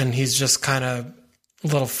and he's just kind of a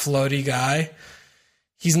little floaty guy,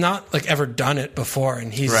 he's not like ever done it before.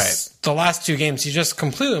 And he's the last 2 games, he just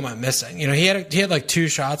completely went missing. He had like 2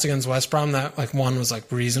 shots against West Brom that like one was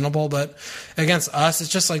like reasonable, but against us,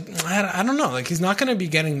 it's just like, I don't know. Like he's not going to be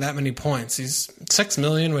getting that many points. He's 6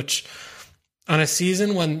 million, which on a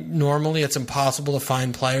season when normally it's impossible to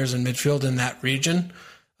find players in midfield in that region,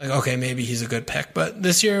 like, okay, maybe he's a good pick. But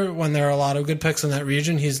this year, when there are a lot of good picks in that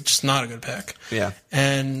region, he's just not a good pick. Yeah.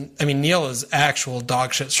 And, I mean, Neil is actual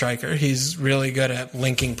dog shit striker. He's really good at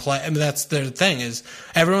linking play. I mean, that's the thing is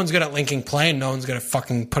everyone's good at linking play and no one's good at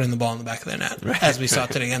fucking putting the ball in the back of their net, as we saw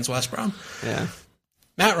today against West Brom. Yeah.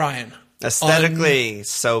 Matt Ryan. Aesthetically,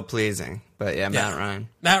 so pleasing. But, Matt Ryan.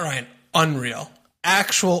 Matt Ryan, unreal.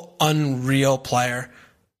 Actual unreal player.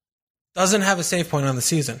 Doesn't have a save point on the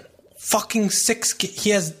season. Fucking 6. He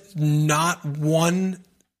has not 1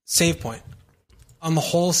 save point on the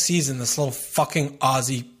whole season. This little fucking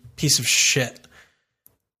Aussie piece of shit.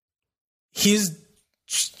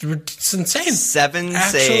 It's insane. 7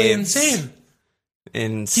 actually saves.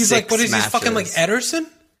 Insane. He's 6 like, what is matches. he fucking like Ederson?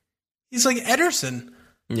 He's like Ederson.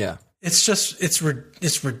 Yeah. It's just, it's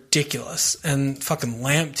ridiculous. And fucking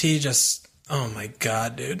Lamptey just, oh my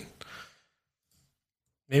God, dude.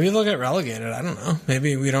 Maybe they'll get relegated. I don't know.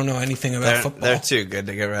 Maybe we don't know anything about football. They're too good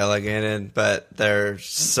to get relegated, but they're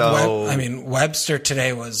so... Webster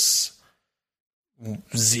today was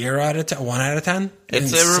 0 out of 10, 1 out of 10.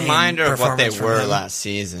 It's a reminder of what they were last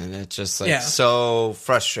season. It's just like so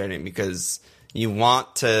frustrating because you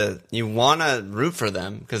want to root for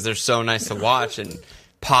them because they're so nice to watch and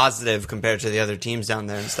positive compared to the other teams down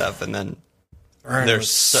there and stuff, and then... They're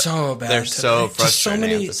so bad. They're so frustrating. Just so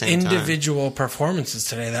many at the same individual performances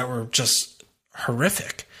today that were just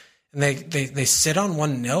horrific, and they sit on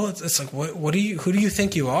 1-0. It's like who do you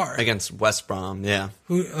think you are against West Brom? Yeah,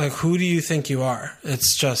 who do you think you are?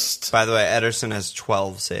 It's just. By the way, Ederson has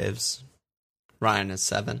 12 saves. Ryan has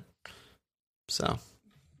 7. So,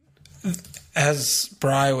 as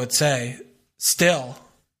Bry would say, still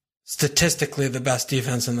statistically the best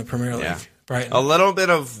defense in the Premier League. Yeah. Right. A little bit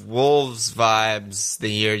of Wolves vibes the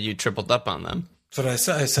year you tripled up on them. That's what I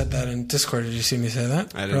said. I said that in Discord. Did you see me say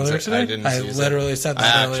that earlier today? I literally said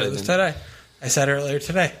that earlier today. I said earlier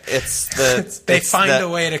today. It's the they find a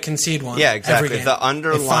way to concede one. Yeah, exactly. The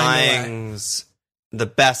underlyings, the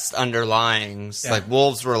best underlyings. Yeah. Like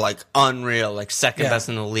Wolves were like unreal, like second best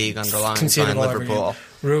in the league underlyings behind Liverpool.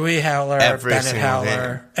 Rui Howler, Every Bennett single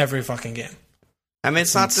Howler, game. every fucking game. I mean,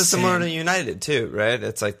 it's not insane. dissimilar to United, too, right?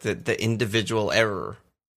 It's like the individual error.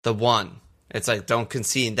 The one. It's like, don't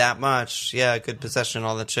concede that much. Yeah, good possession,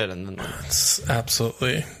 all that shit. And then It's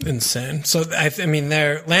absolutely insane. So, I mean,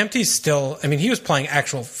 Lamptey's still... I mean, he was playing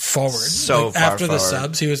actual forward. So far after the forward.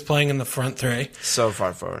 subs, he was playing in the front three. so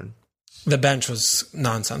far forward. The bench was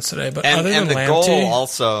nonsense today. But And, other than and the Lamptey... goal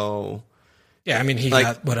also... Yeah, I mean, he like-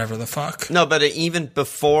 got whatever the fuck. No, but even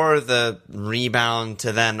before the rebound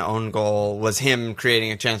to then own goal was him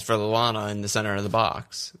creating a chance for Lallana in the center of the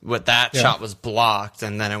box. What that shot was blocked,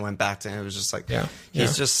 and then it went back to him. It was just like,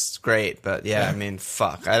 he's just great. But I mean,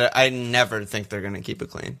 fuck. I never think they're going to keep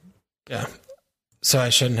it clean. Yeah. So I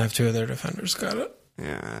shouldn't have two of their defenders got it.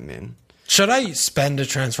 Yeah, I mean... Should I spend a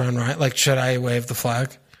transfer on Ryan? Like, should I wave the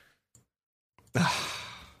flag?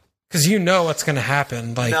 Because you know what's going to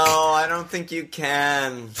happen. Like, No, I don't think you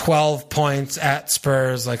can. 12 points at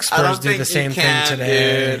Spurs. Like, I don't Spurs do think the same you can, thing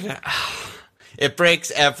today. dude. It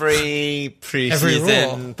breaks every Every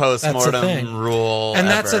preseason rule. postmortem That's the thing. rule And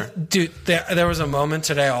ever. that's dude, there was a moment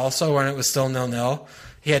today also when it was still 0-0.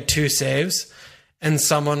 He had 2 saves, and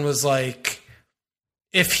someone was like,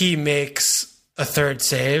 if he makes a third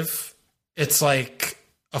save, it's like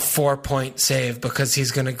a 4-point save because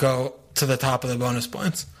he's going to go to the top of the bonus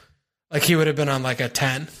points. Like, he would have been on like a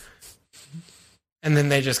 10. And then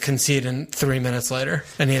they just concede in 3 minutes later,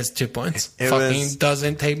 and he has 2 points.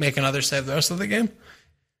 Doesn't make another save the rest of the game.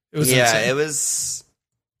 It was insane. It was.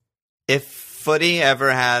 If footy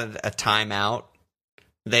ever had a timeout,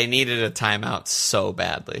 they needed a timeout so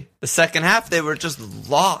badly. The second half, they were just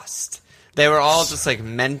lost. They were all just like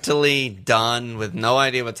mentally done with no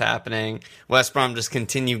idea what's happening. West Brom just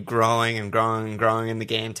continued growing and growing and growing in the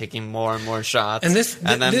game, taking more and more shots. And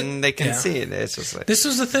then they concede. Yeah. It's just like this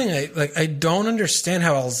was the thing. I don't understand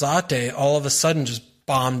how Alzate all of a sudden just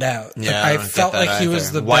bombed out. Yeah, I felt like he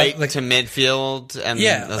was the White like, to midfield. And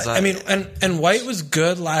I mean, and White was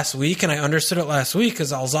good last week, and I understood it last week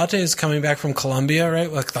because Alzate is coming back from Colombia, right?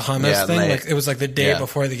 Like the hummus thing. late. Like it was like the day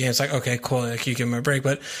before the game. It's like, okay, cool. Like you give him a break,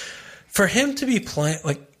 but for him to be playing,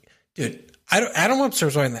 like, dude, Adam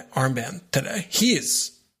Webster's wearing that armband today. He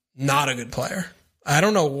is not a good player. I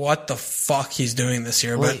don't know what the fuck he's doing this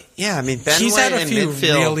year, but I mean, Ben he's White had a in few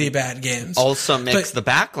midfield really bad games. Also makes the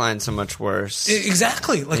back line so much worse.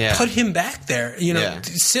 Exactly. Like, put him back there. You know,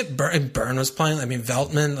 Byrne was playing. I mean,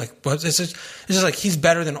 Veltman, like, it's just like he's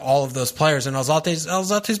better than all of those players, and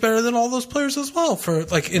Alzate's better than all those players as well for,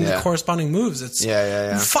 like, in the corresponding moves. It's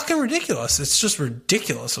fucking ridiculous. It's just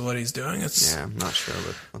ridiculous of what he's doing. I'm not sure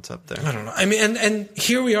what's up there. I don't know. I mean, and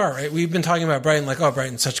here we are, right? We've been talking about Brighton, like, oh,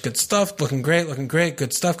 Brighton's such good stuff, looking great,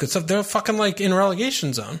 good stuff. They're fucking, like, in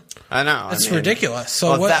relegation zone. I know. It's ridiculous.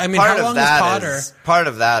 So how long is Potter? Part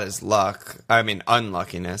of that is luck. I mean,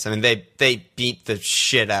 unluckiness. I mean, they beat the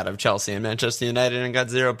shit out of Chelsea and Manchester United and got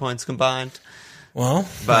 0 points combined. Well,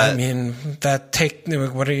 but, I mean,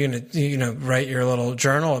 what are you going to, write your little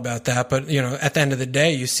journal about that? But, at the end of the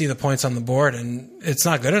day, you see the points on the board and it's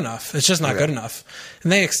not good enough. It's just not good enough.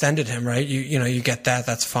 And they extended him, right? You get that.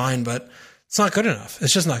 That's fine. But it's not good enough.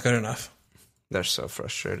 It's just not good enough. They're so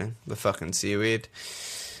frustrating. The fucking seaweed.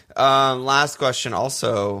 Last question,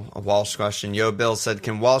 also a Walsh question. Yo Bill said,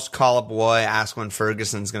 can Walsh call a boy, ask when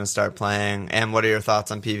Ferguson's going to start playing? And what are your thoughts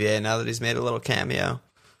on PVA now that he's made a little cameo?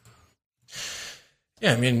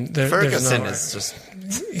 Yeah, I mean, Ferguson is just...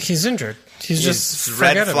 He's injured. He's just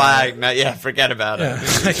red flag. Forget about it.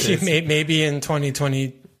 Like maybe in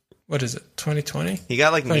 2020... What is it? 2020? He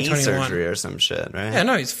got like knee surgery or some shit, right? Yeah,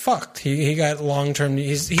 no, he's fucked. He got long term.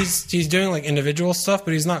 He's doing like individual stuff,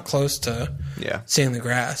 but he's not close to seeing the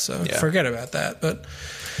grass. So forget about that. But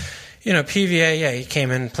PVA, he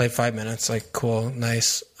came in, played 5 minutes, like cool,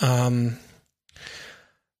 nice.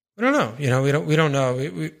 We don't know. We don't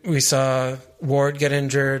know. We saw Ward get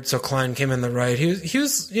injured, so Klein came in the right. He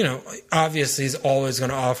was obviously he's always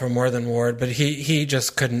going to offer more than Ward, but he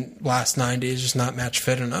just couldn't last 90. He's just not match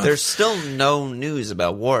fit enough. There's still no news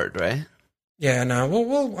about Ward, right? Yeah, no.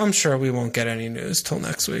 Well, I'm sure we won't get any news till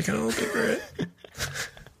next week, and it'll be great.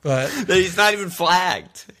 But he's not even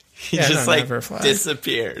flagged. He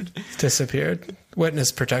disappeared.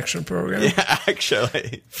 Witness protection program. Yeah,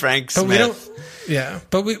 actually, Frank Smith.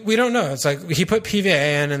 But we don't know. It's like he put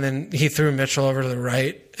PVA in, and then he threw Mitchell over to the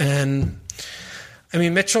right, and I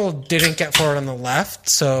mean Mitchell didn't get forward on the left,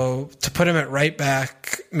 so to put him at right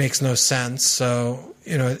back makes no sense. So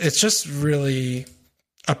it's just really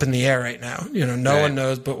up in the air right now. No one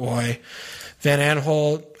knows but Roy. Van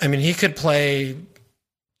Aanholt. I mean, he could play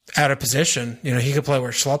out of position. You know, he could play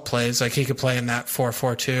where Schlupp plays. Like, he could play in that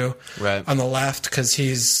 4-4-2 Right. on the left because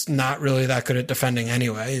he's not really that good at defending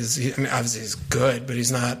anyway. I mean, obviously he's good, but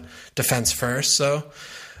he's not defense first. So,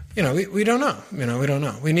 you know, we don't know. You know, we don't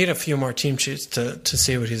know. We need a few more team sheets to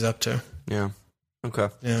see what he's up to. Yeah. Okay.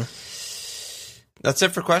 Yeah. That's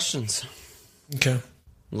it for questions. Okay.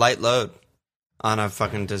 Light load on a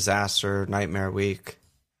fucking disaster nightmare week.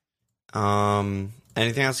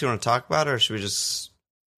 Anything else you want to talk about, or should we just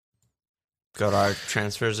go to our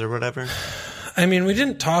transfers or whatever? I mean, we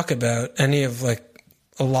didn't talk about any of like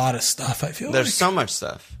a lot of stuff. I feel there's so much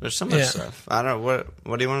stuff. There's so much Yeah. stuff. I don't know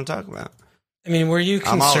what do you want to talk about? I mean, were you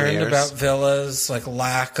I'm all concerned ears. about Villa's like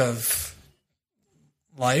lack of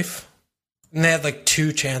life? And they had like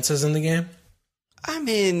 2 chances in the game. I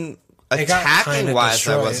mean, They got attacking kinda wise, I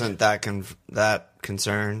destroyed. wasn't that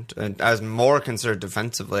concerned. And I was more concerned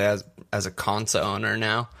defensively as a Konsa owner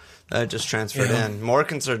now that I just transferred Yeah. in. More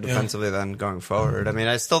concerned defensively than going forward. I mean,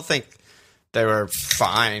 I still think they were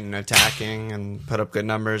fine attacking and put up good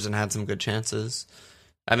numbers and had some good chances.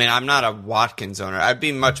 I mean, I'm not a Watkins owner. I'd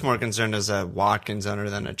be much more concerned as a Watkins owner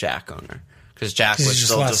than a Jack owner. Because Jack was He's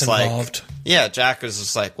still less just like... involved. Yeah, Jack was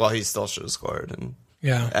just like, well, he still should have scored. And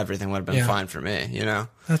Yeah, everything would have been Yeah. fine for me, you know?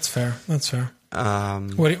 that's fair. That's fair. Um,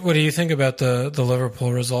 What do you think about the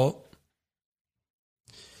Liverpool result?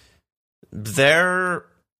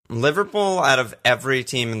 Liverpool, out of every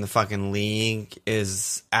team in the fucking league,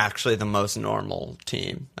 is actually the most normal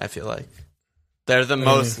team, I feel like. They're the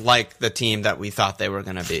most like the team that we thought they were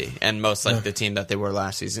going to be, and most like the team that they were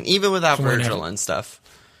last season, even without Virgil and stuff.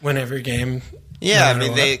 Win every game. Yeah, I no mean,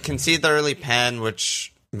 matter they what. concede the early pen,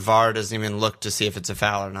 which VAR doesn't even look to see if it's a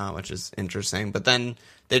foul or not, which is interesting. But then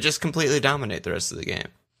they just completely dominate the rest of the game.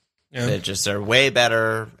 Yeah. They just are way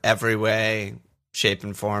better every way, shape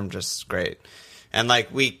and form, just great. And like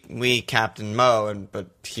we captained Mo, but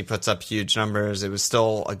he puts up huge numbers. It was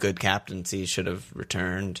still a good captaincy. Should have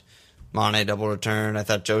returned. Mane double return. I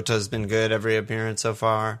thought Jota's been good every appearance so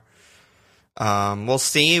far. We'll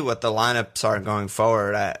see what the lineups are going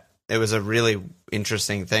forward. It was a really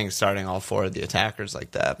interesting thing starting all 4 of the attackers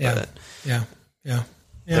like that. Yeah. But Yeah.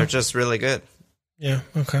 they're just really good. Yeah.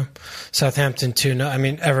 Okay. Southampton 2. No, I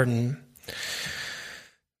mean Everton.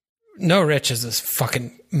 No Rich is this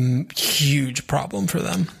fucking huge problem for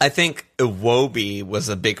them. I think Iwobi was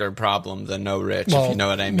a bigger problem than No Rich, Well, if you know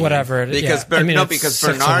what I mean. whatever. Because Yeah. I mean, it's because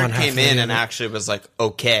 6-1 Bernard half came the in game. and actually was like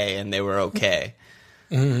okay, and they were okay.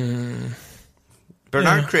 Mm.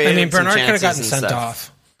 Bernard created. I mean, Bernard some could have gotten chances sent and stuff.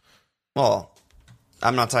 off. Well,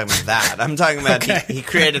 I'm not talking about that. I'm talking about Okay. he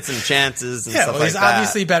created some chances and Yeah, stuff well, like he's that.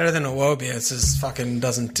 obviously better than Iwobi. It's just fucking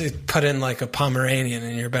doesn't put in like a Pomeranian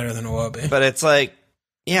and you're better than Iwobi. But it's like,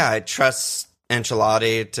 yeah, I trust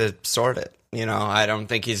Ancelotti to sort it. You know, I don't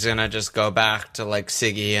think he's gonna just go back to like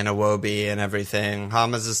Siggy and Iwobi and everything.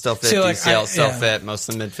 Hamas is still fit, See, like, DCL still yeah. fit, most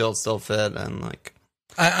of the midfield still fit, and like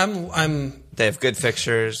I'm they have good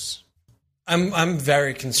fixtures. I'm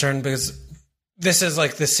very concerned because this is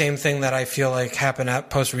like the same thing that I feel like happened at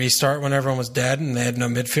post restart when everyone was dead and they had no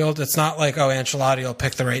midfield. It's not like, oh, Ancelotti will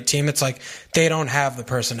pick the right team. It's like they don't have the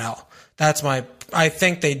personnel. I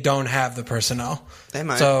think they don't have the personnel. They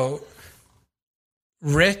might. So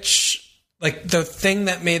Rich, like the thing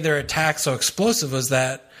that made their attack so explosive was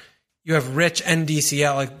that you have Rich and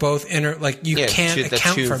DCL, like both can't the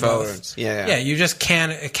account two for forwards. both. Yeah. You just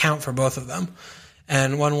can't account for both of them.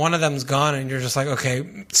 And when one of them's gone and you're just like,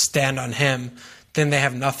 okay, stand on him, then they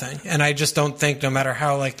have nothing. And I just don't think, no matter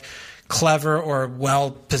how like clever or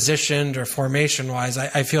well positioned or formation wise,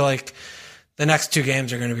 I feel like the next 2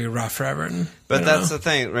 games are going to be rough for Everton. But that's the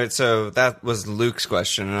thing, right? So that was Luke's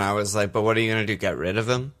question, and I was like, but what are you going to do? Get rid of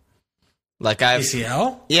him? Like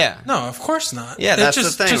DCL? Yeah. No, of course not. Yeah, that's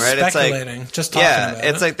just, the thing, just right? It's like speculating, just talking about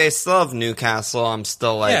it's it. like they still have Newcastle. I'm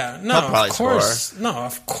still like, No, he'll probably of course. score. No,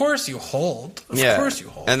 of course you hold. Of course you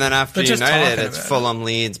hold. And then after But just United, talking it's about it. Fulham,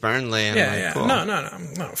 Leeds, Burnley, and Yeah. cool.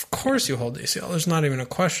 No. Of course you hold DCL. There's not even a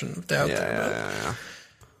question of doubt there. About it. Yeah.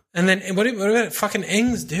 And then what about fucking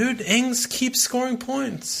Ings, dude? Ings keeps scoring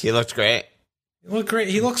points. He looked great. He looked great.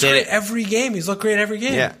 He looks Did great it. every game. He's looked great every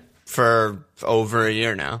game. Yeah, for over a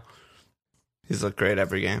year now. He's looked great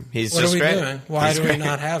every game. He's What just are we great. doing? Why He's do great. we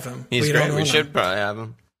not have him? He's We great. don't We own should him. probably have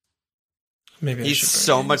him. Maybe I He's should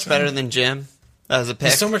so bring much Ings better in. than Jim as a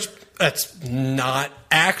pick. He's so much. That's not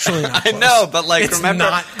actually not I close. know, but like, It's remember,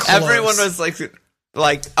 not close. everyone was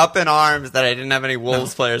like up in arms that I didn't have any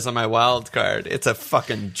Wolves players on my wild card. It's a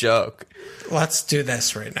fucking joke. Let's do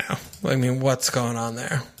this right now. I mean, what's going on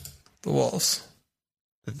there? The Wolves.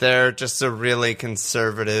 They're just a really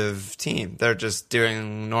conservative team. They're just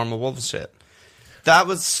doing normal Wolves shit. That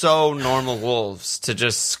was so normal Wolves to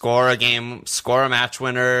just score a match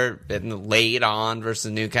winner late on versus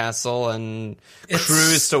Newcastle and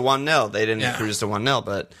cruise to 1-0. They didn't cruise to 1-0,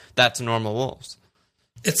 but that's normal Wolves.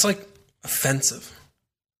 It's like offensive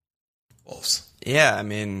Wolves. Yeah, I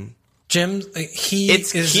mean, Jim,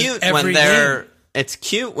 it's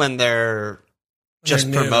cute when they're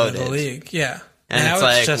just promoted to the league. Yeah. And now it's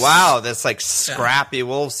like, just, wow, this like scrappy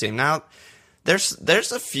Wolves team. Now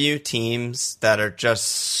there's a few teams that are just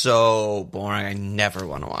so boring. I never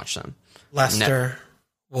want to watch them. Leicester,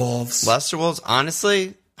 Wolves.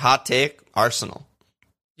 Honestly, hot take, Arsenal.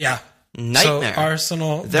 Yeah. Nightmare. So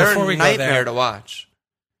Arsenal, they're before a we nightmare go there, to watch.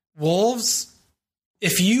 Wolves,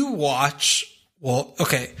 if you watch,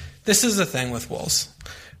 okay, this is the thing with Wolves,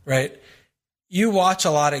 right? You watch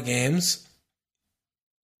a lot of games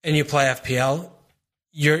and you play FPL,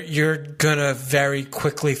 you're gonna very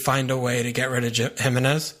quickly find a way to get rid of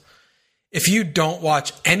Jimenez. If you don't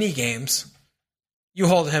watch any games, you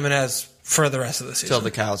hold Jimenez for the rest of the season. Till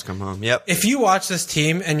the cows come home. Yep. If you watch this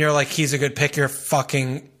team and you're like, he's a good pick, you're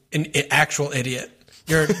fucking an actual idiot.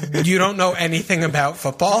 You don't know anything about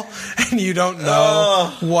football, and you don't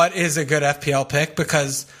know what is a good FPL pick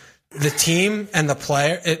because the team and the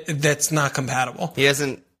player, that's not compatible. He has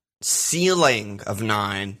an ceiling of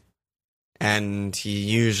 9, and he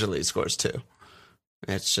usually scores 2.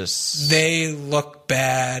 It's just... They look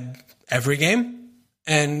bad every game,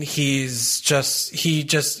 and he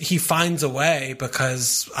finds a way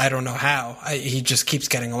because I don't know how. He just keeps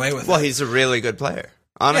getting away with it. Well, he's a really good player.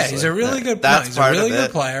 Honestly, yeah, he's a really good. That's no, he's a really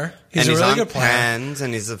good player. He's a really good player, pens,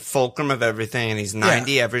 and he's a fulcrum of everything, and he's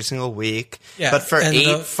 90 every single week. Yeah. But for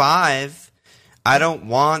 8.5, I don't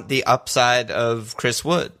want the upside of Chris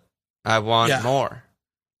Wood. I want more.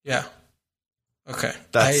 Yeah. Okay.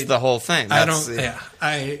 That's the whole thing. Yeah.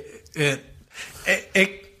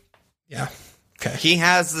 Okay. He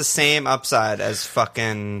has the same upside as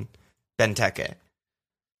fucking Benteke.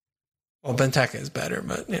 Well, Benteke is better,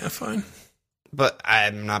 but yeah, fine. But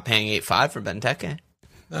I'm not paying 8.5 for Benteke.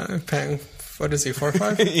 No, I'm paying, what is he,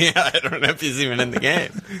 4.5? Yeah, I don't know if he's even in the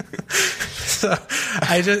game. So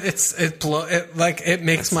it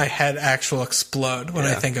makes my head actually explode when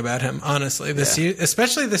I think about him, honestly,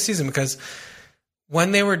 especially this season, because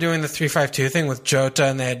when they were doing the 3-5-2 thing with Jota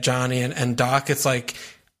and they had Johnny and Doc, it's like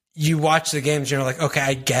you watch the games and you're like, okay,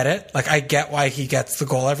 I get it. Like, I get why he gets the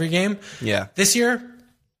goal every game. Yeah. This year,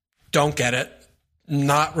 don't get it.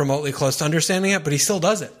 Not remotely close to understanding it, but he still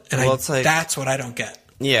does it. And that's what I don't get.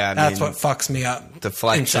 Yeah, that's what fucks me up.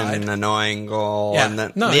 Deflection, inside. annoying goal. Yeah. And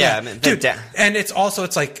then, I mean, dude, and it's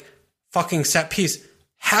like fucking set piece.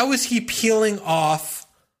 How is he peeling off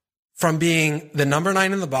from being the number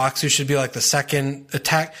 9 in the box, who should be like the second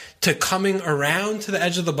attack, to coming around to the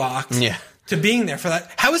edge of the box? Yeah. To being there for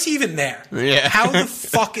that. How is he even there? Yeah. How the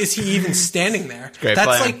fuck is he even standing there? That's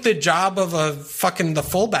plan. like the job of the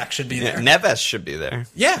fullback should be there. Neves should be there.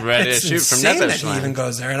 Yeah. Ready it's to shoot insane from Neves that he even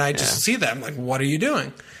goes there. And I just see that. I'm like, what are you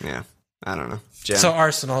doing? Yeah. I don't know. So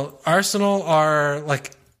Arsenal are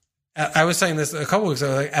like, I was saying this a couple weeks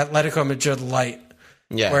ago, like Atletico Madrid light.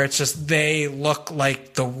 Yeah. Where it's just, they look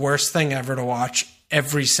like the worst thing ever to watch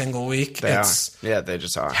every single week. They just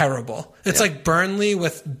are. Terrible. It's like Burnley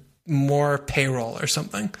with more payroll or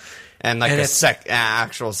something, and like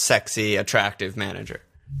actual sexy, attractive manager.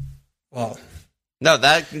 Well, no,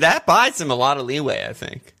 that buys him a lot of leeway. I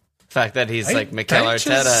think the fact that he's like Mikel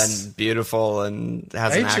Arteta and beautiful and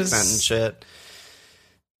has an accent and shit.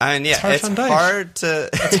 I mean, yeah, it's hard to.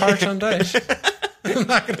 It's harsh on Dyche. I'm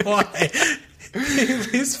not gonna lie.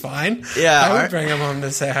 He's fine. Yeah, I would bring him home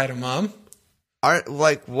to say hi to mom.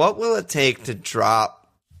 What will it take to drop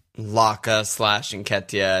Laka /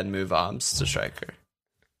 Nketiah and move Obbs to striker?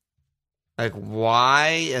 Like, why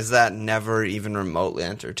is that never even remotely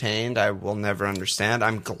entertained? I will never understand.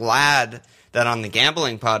 I'm glad that on the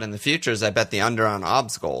gambling pod in the futures, I bet the under on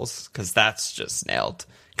Obbs goals, because that's just nailed.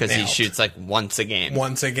 Because he shoots like once a game.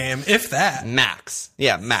 Once a game, if that. Max.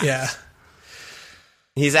 Yeah, max. Yeah.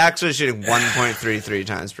 He's actually shooting 1.33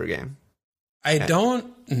 times per game. I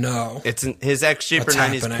don't know. It's his XG per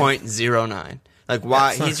 90 is 0.09. Like,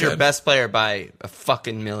 why? He's your best player by a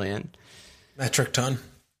fucking million. Metric ton.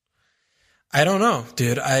 I don't know,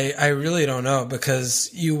 dude. I really don't know, because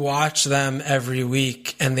you watch them every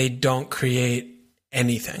week and they don't create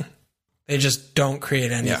anything. They just don't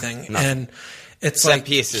create anything. Yeah, and it's set like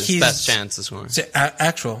pieces, best chances scoring.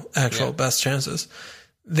 Actual best chances.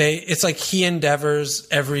 It's like he endeavors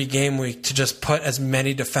every game week to just put as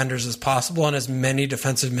many defenders as possible and as many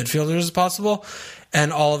defensive midfielders as possible.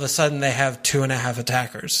 And all of a sudden they have 2.5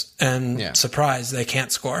 attackers, and surprise, they can't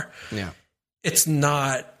score. Yeah. It's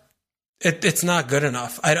not it's not good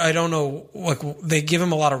enough. I don't know. Like they give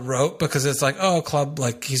him a lot of rope because it's like, oh, club,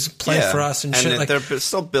 like he's played for us and shit. Like they're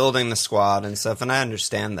still building the squad and stuff, and I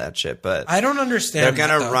understand that shit, but I don't understand. They're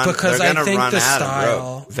gonna run because I think the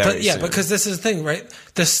style. Because this is the thing, right?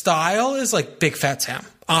 The style is like Big Fat Sam.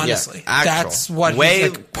 Honestly, that's what way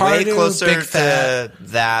he's like, way closer Big Fat. to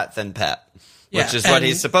that than Pep, which is what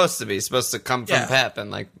he's supposed to be. He's supposed to come from Pep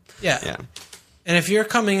and like yeah. And if you're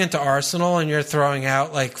coming into Arsenal and you're throwing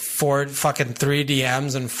out like 3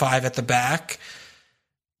 DMs and 5 at the back,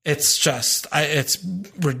 it's just it's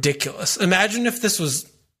ridiculous. Imagine if this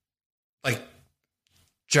was like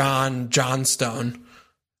Sam Johnstone's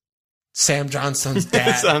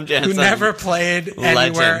dad, who never played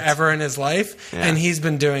anywhere ever in his life, and he's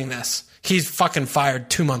been doing this. He's fucking fired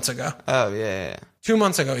 2 months ago. Oh, yeah. 2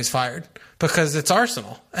 months ago he's fired because it's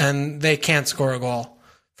Arsenal, and they can't score a goal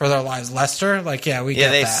for their lives. Leicester, like, we get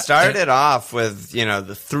that. They started off with,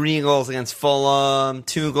 the 3 goals against Fulham,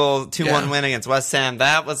 2-1 win against West Ham.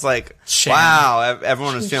 That was like, sham. Wow,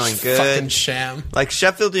 everyone was feeling good. Fucking sham. Like,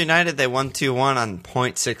 Sheffield United, they won 2-1 on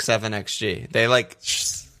 0.67 XG.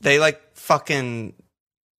 They fucking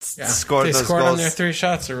scored those goals. On their 3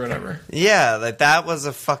 shots or whatever. Yeah, like that was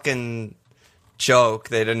a fucking joke.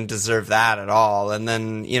 They didn't deserve that at all. And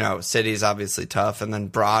then, City's obviously tough. And then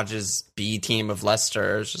Brodge's B team of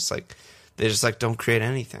Leicester is just like, they just don't create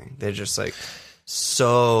anything. They're just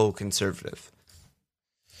so conservative.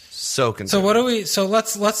 So conservative. So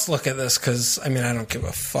let's look at this because I don't give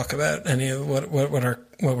a fuck about any of what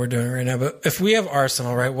we're doing right now. But if we have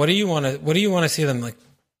Arsenal, right, what do you want to see them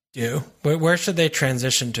do? Where should they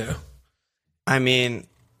transition to? I'm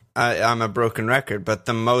a broken record, but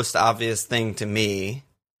the most obvious thing to me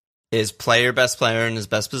is play your best player in his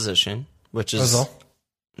best position, which is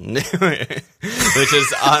which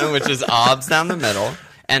is Obbs down the middle,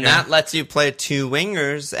 and that lets you play 2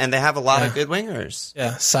 wingers, and they have a lot of good wingers.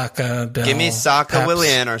 Yeah, Saka, Bill, give me Saka Peps.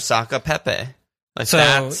 Willian or Saka Pepe.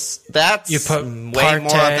 So that's you put way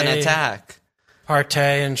more of an attack.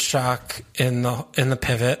 Partey and Shock in the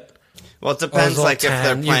pivot. Well, it depends. Ozil if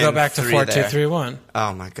they're playing, you go back to 4-2-3-1.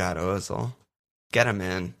 Oh my God, Ozil, get him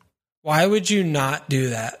in. Why would you not do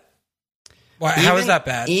that? How is that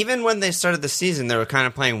bad? Even when they started the season, they were kind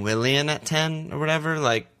of playing Willian at 10 or whatever.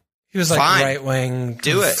 Like he was fine. Right wing.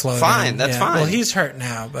 Do it. Floating. Fine. That's fine. Well, he's hurt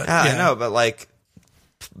now, but I know. But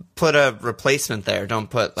put a replacement there.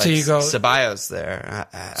 Don't put Ceballos there.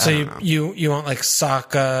 You want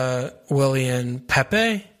Saka, Willian,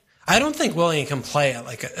 Pepe? I don't think Willian can play at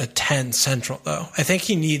a 10 central though. I think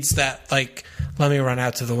he needs that let me run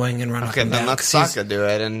out to the wing and run up and down. Okay, then let Saka do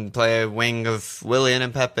it and play a wing of Willian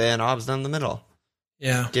and Pepe and Obbs down the middle.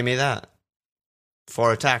 Yeah. Give me that.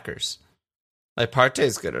 4 attackers.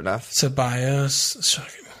 Partey's good enough. Ceballos.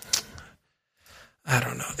 I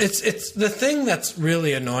don't know. It's the thing that's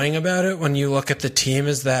really annoying about it when you look at the team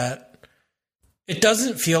is that it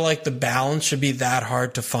doesn't feel like the balance should be that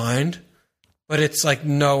hard to find. But it's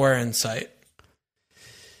nowhere in sight.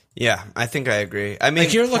 Yeah, I think I agree.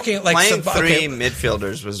 You're looking at playing 3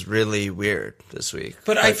 midfielders was really weird this week.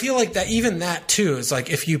 But I feel that even that too is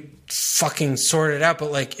if you fucking sort it out.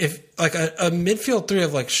 But if a midfield 3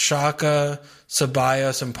 of Xhaka,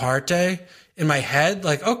 Ceballos, and Partey in my head,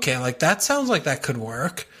 that sounds like that could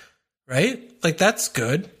work, right? That's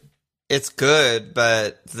good. It's good,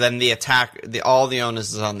 but then all the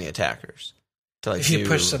onus is on the attackers. If you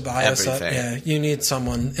push Ceballos up, you need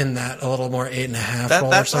someone in that a little more 8.5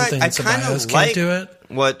 role or something. I kind of can't do it.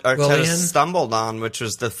 What Arteta stumbled on, which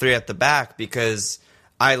was the 3 at the back, because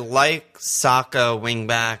I like Saka wing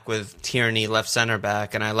back with Tierney left center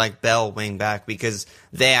back, and I like Bell wing back because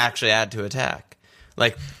they actually add to attack.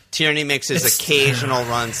 Tierney makes his occasional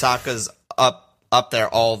run. Saka's up there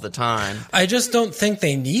all the time. I just don't think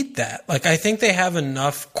they need that. I think they have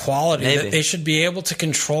enough quality that they should be able to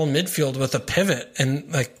control midfield with a pivot,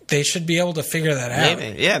 and they should be able to figure that out.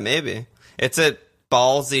 Maybe, yeah, maybe. It's a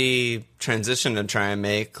ballsy transition to try and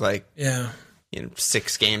make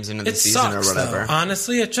 6 games into the season or whatever. Though.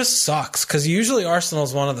 Honestly, it just sucks because usually Arsenal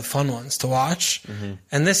is one of the fun ones to watch,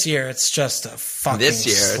 and this year it's just a fucking. This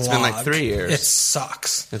year slog. It's been 3 years. It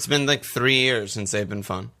sucks. It's been 3 years since they've been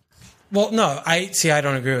fun. Well, no, I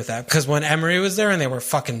don't agree with that because when Emery was there and they were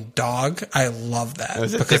fucking dog, I love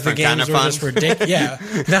that because the games were just ridiculous. Yeah,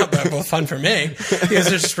 no, but both fun for me because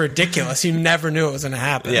they're just ridiculous. You never knew it was going to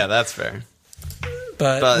happen. Yeah, that's fair.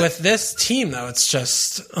 But with this team, though, it's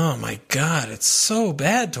just oh my god, it's so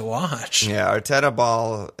bad to watch. Yeah, Arteta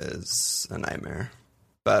ball is a nightmare,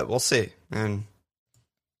 but we'll see, and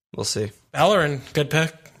we'll see. Bellerin, good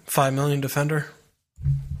pick, 5 million defender.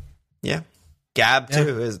 Yeah. Gab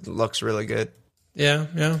too looks really good. Yeah.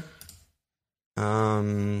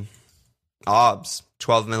 Obs,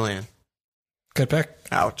 12 million. Good pick.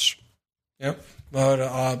 Ouch. Yep. Low to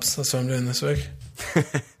Obs. That's what I'm doing this week.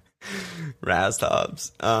 Raz to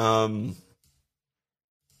Obs. All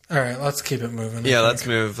right, let's keep it moving. Yeah, let's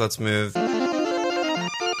move.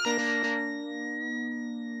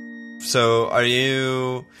 So are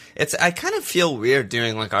you... I kind of feel weird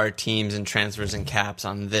doing like our teams and transfers and caps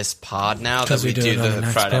on this pod now that we do the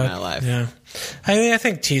Friday Night Live. Yeah. I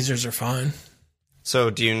think teasers are fine. So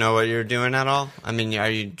do you know what you're doing at all? I mean, are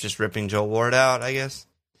you just ripping Joel Ward out, I guess?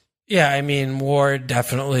 Yeah, I mean, Ward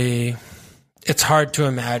definitely... It's hard to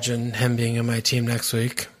imagine him being in my team next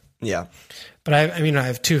week. Yeah. But I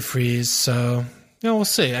have 2 frees, so we'll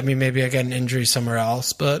see. I mean, maybe I get an injury somewhere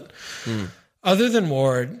else, but other than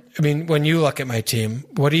Ward, I mean, when you look at my team,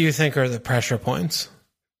 what do you think are the pressure points?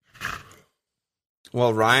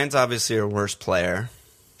 Well, Ryan's obviously your worst player.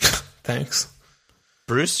 Thanks.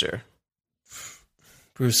 Brewster.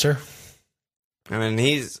 I mean,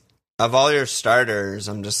 he's of all your starters,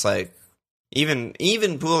 I'm just like, even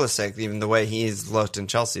Pulisic, even the way he's looked and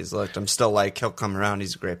Chelsea's looked, I'm still like, he'll come around.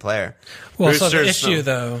 He's a great player. Well, Brewster's so the issue,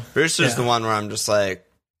 though... Brewster's the one where I'm just like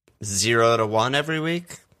 0-1 every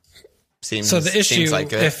week. So the issue,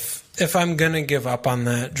 like if I'm going to give up on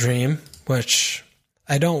that dream, which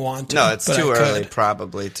I don't want to... No, it's too early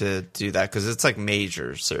probably to do that because it's like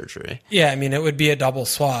major surgery. Yeah, I mean, it would be a double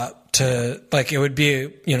swap. It would be,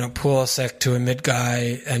 Pulisic to a mid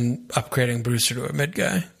guy and upgrading Brewster to a mid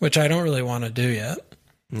guy, which I don't really want to do yet.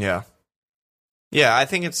 Yeah. Yeah, I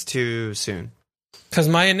think it's too soon. Because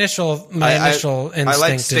my initial instinct I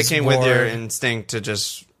like sticking with your Ward, instinct to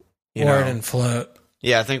just, Ward and float.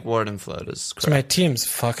 Yeah, I think Ward and float is correct. So my team's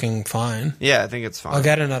fucking fine. Yeah, I think it's fine.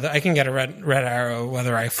 I can get a red arrow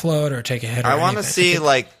whether I float or take a hit. I want to see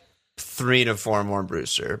like 3 to 4 more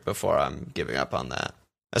Brewster before I'm giving up on that.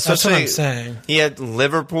 Especially, that's what I'm saying. He had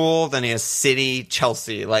Liverpool, then he has City,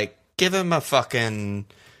 Chelsea. Like, give him a fucking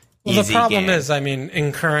easy the problem game. is, I mean,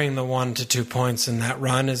 incurring the 1 to 2 points in that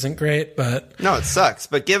run isn't great, but... No, it sucks.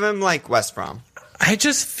 But give him, like, West Brom. I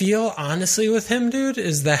just feel, honestly, with him, dude,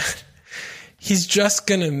 is that he's just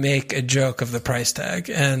going to make a joke of the price tag.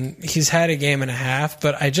 And he's had a game and a half,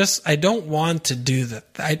 but I don't want to do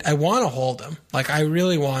that. I want to hold him. Like, I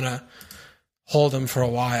really want to hold him for a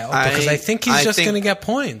while because I think he's just going to get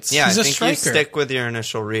points. Yeah, he's I a think striker. you stick with your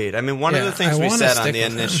initial read. I mean, one of the things we said on the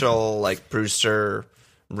initial like Brewster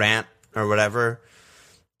rant or whatever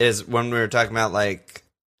is when we were talking about like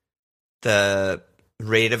the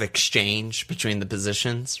rate of exchange between the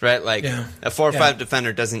positions, right? Like a 4-5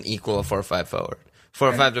 defender doesn't equal a 4-5 forward.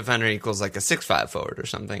 4-5 defender equals like a 6-5 forward or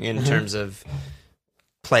something in terms of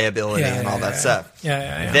playability and all that stuff.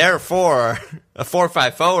 Yeah. Therefore, a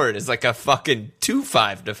 4-5 forward is like a fucking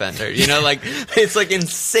 2-5 defender. Like it's like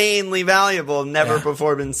insanely valuable, never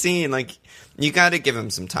before been seen. Like you got to give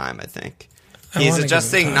him some time. I think he's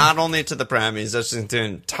adjusting not only to the Prem, he's adjusting to an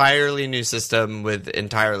entirely new system with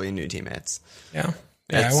entirely new teammates. Yeah.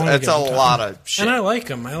 It's a lot of shit. And I like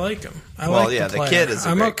him. The kid is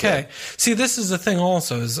a great kid. See, this is the thing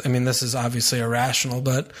also is, I mean, this is obviously irrational,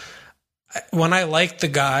 but when I like the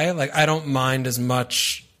guy, like I don't mind as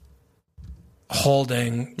much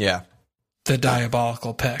holding the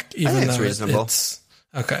diabolical pick, even though it's reasonable.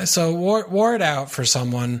 Okay, so ward out for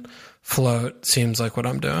someone, float seems like what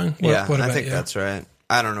I'm doing. What about I think you? that's right.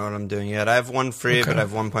 I don't know what I'm doing yet. I have 1 free, but I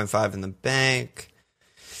have 1.5 in the bank.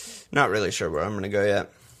 Not really sure where I'm going to go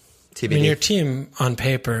yet. TBD. I mean, your team on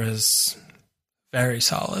paper is very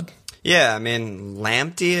solid. Yeah, I mean,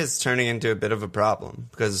 Lamptey is turning into a bit of a problem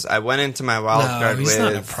because I went into my wild card with... No,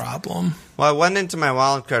 he's not a problem. Well, I went into my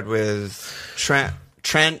wild card with Trent,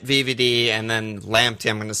 VVD, and then Lamptey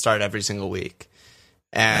I'm going to start every single week.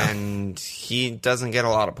 And he doesn't get a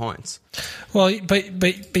lot of points. Well,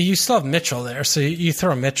 but you still have Mitchell there, so you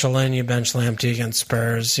throw Mitchell in, you bench Lamptey against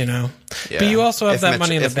Spurs, Yeah. But you also have that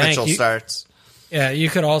money in the bank. If Mitchell starts. Yeah, you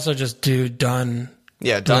could also just do Dunn.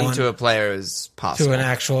 Yeah, Dunn to a player is possible. To an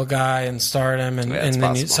actual guy and start him, and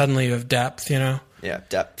then suddenly you have depth, Yeah,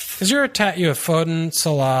 depth. Because you have Foden,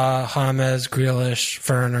 Salah, James, Grealish,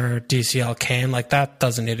 Werner, DCL, Kane. Like, that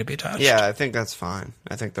doesn't need to be touched. Yeah, I think that's fine.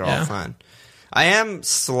 I think they're all fine. I am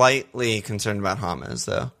slightly concerned about James,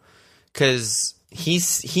 though, because he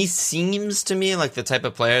seems to me like the type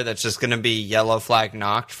of player that's just going to be yellow flag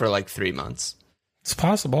knocked for like 3 months. It's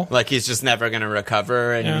possible. Like he's just never going to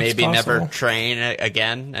recover and maybe never train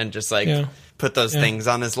again and just like put those things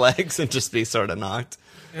on his legs and just be sort of knocked.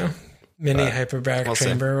 Yeah. Mini hyperbaric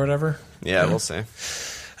chamber or whatever. Yeah, we'll see.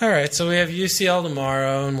 All right, so we have UCL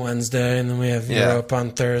tomorrow and Wednesday, and then we have Europe on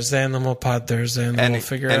Thursday, and then we'll pod Thursday, and then we'll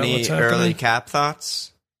figure out what's happening. Any early cap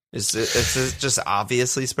thoughts? Is it just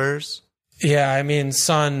obviously Spurs? Yeah, I mean,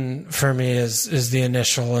 Son for me is the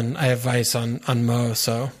initial, and I have Vice on Mo,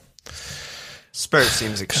 so. Spurs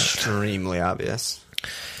seems extremely obvious.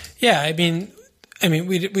 Yeah, I mean,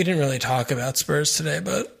 we didn't really talk about Spurs today,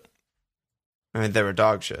 but. I mean, they were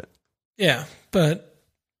dog shit. Yeah, but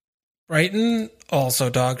Brighton also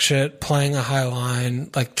dog shit, playing a high line,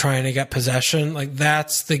 like trying to get possession. Like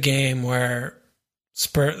that's the game where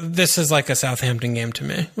this is like a Southampton game to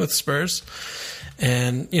me with Spurs.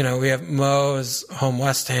 And, we have Mo's home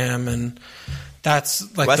West Ham, and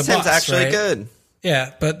that's like West the bus, Ham's actually right? good.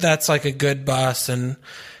 Yeah, but that's like a good bus. And,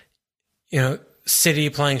 City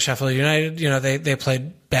playing Sheffield United, they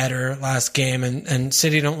played better last game, and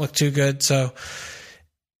City don't look too good. So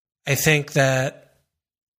I think that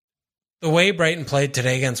the way Brighton played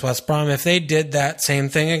today against West Brom, if they did that same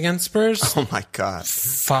thing against Spurs, oh my God,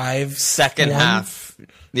 5-1. Second half.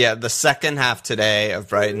 Yeah, the second half today of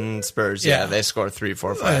Brighton Spurs, they scored 3,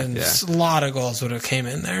 4, 5. And a lot of goals would have came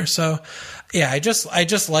in there. So, I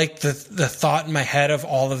just like the thought in my head of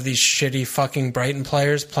all of these shitty fucking Brighton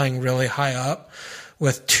players playing really high up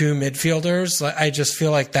with 2 midfielders. I just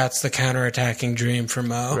feel like that's the counterattacking dream for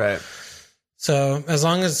Mo. Right. So as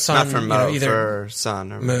long as Son, not for Mo, either for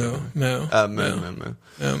Son or Moo.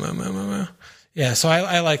 Yeah, so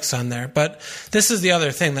I like Son there. But this is the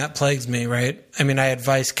other thing that plagues me, right? I mean, I had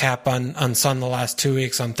Vice cap on Son the last 2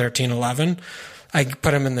 weeks on 13-11. I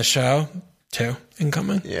put him in the show, 2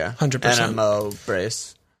 incoming. Yeah. 100%. And a Mo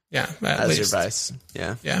brace. Yeah, as least. your Vice.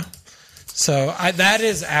 Yeah. Yeah. So that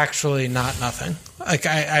is actually not nothing. Like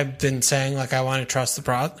I've been saying, like I want to trust the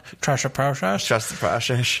process. Trust the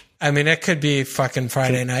process. I mean, it could be fucking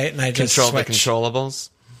Friday night, and I just control switch. The controllables.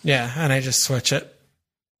 Yeah, and I just switch it.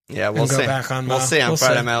 Yeah, we'll see. Go back on we'll see on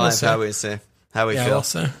Friday Night Live how we feel. We'll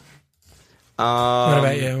see. What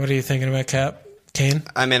about you? What are you thinking about Kane?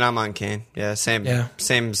 I mean, I'm on Kane. Yeah, same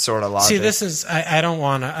sort of logic. See, this is I don't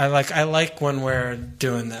want to. I like when we're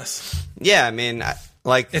doing this. Yeah, I mean,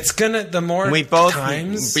 it's gonna the more we both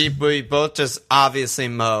times we both just obviously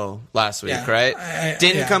Mo last week, right?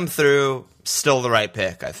 Didn't come through. Still the right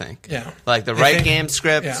pick, I think. Yeah, like the right game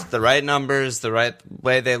script, the right numbers, the right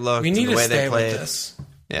way they looked, we need the way to stay they played. With this.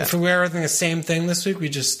 Yeah. If we're everything the same thing this week, we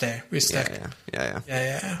just stay. We stick.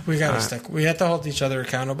 Yeah. We gotta stick. We have to hold each other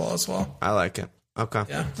accountable as well. I like it. Okay.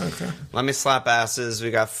 Yeah. Okay. Let me slap asses. We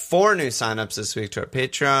got 4 new signups this week to our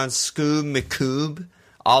Patreon: Scoob McCoob,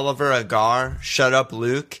 Oliver Agar, Shut Up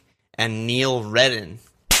Luke, and Neil Redden.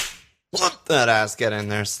 Let that ass get in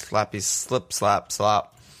there. Slappy slip slap slop.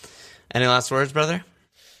 Any last words, brother?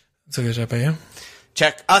 That's a good job by you.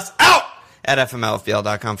 Check us out at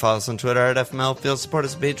fmlfl.com. Follow us on Twitter at fmlfl. Support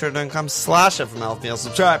us at patreon.com/fmlfl.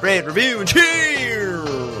 Subscribe, rate, review, and cheers!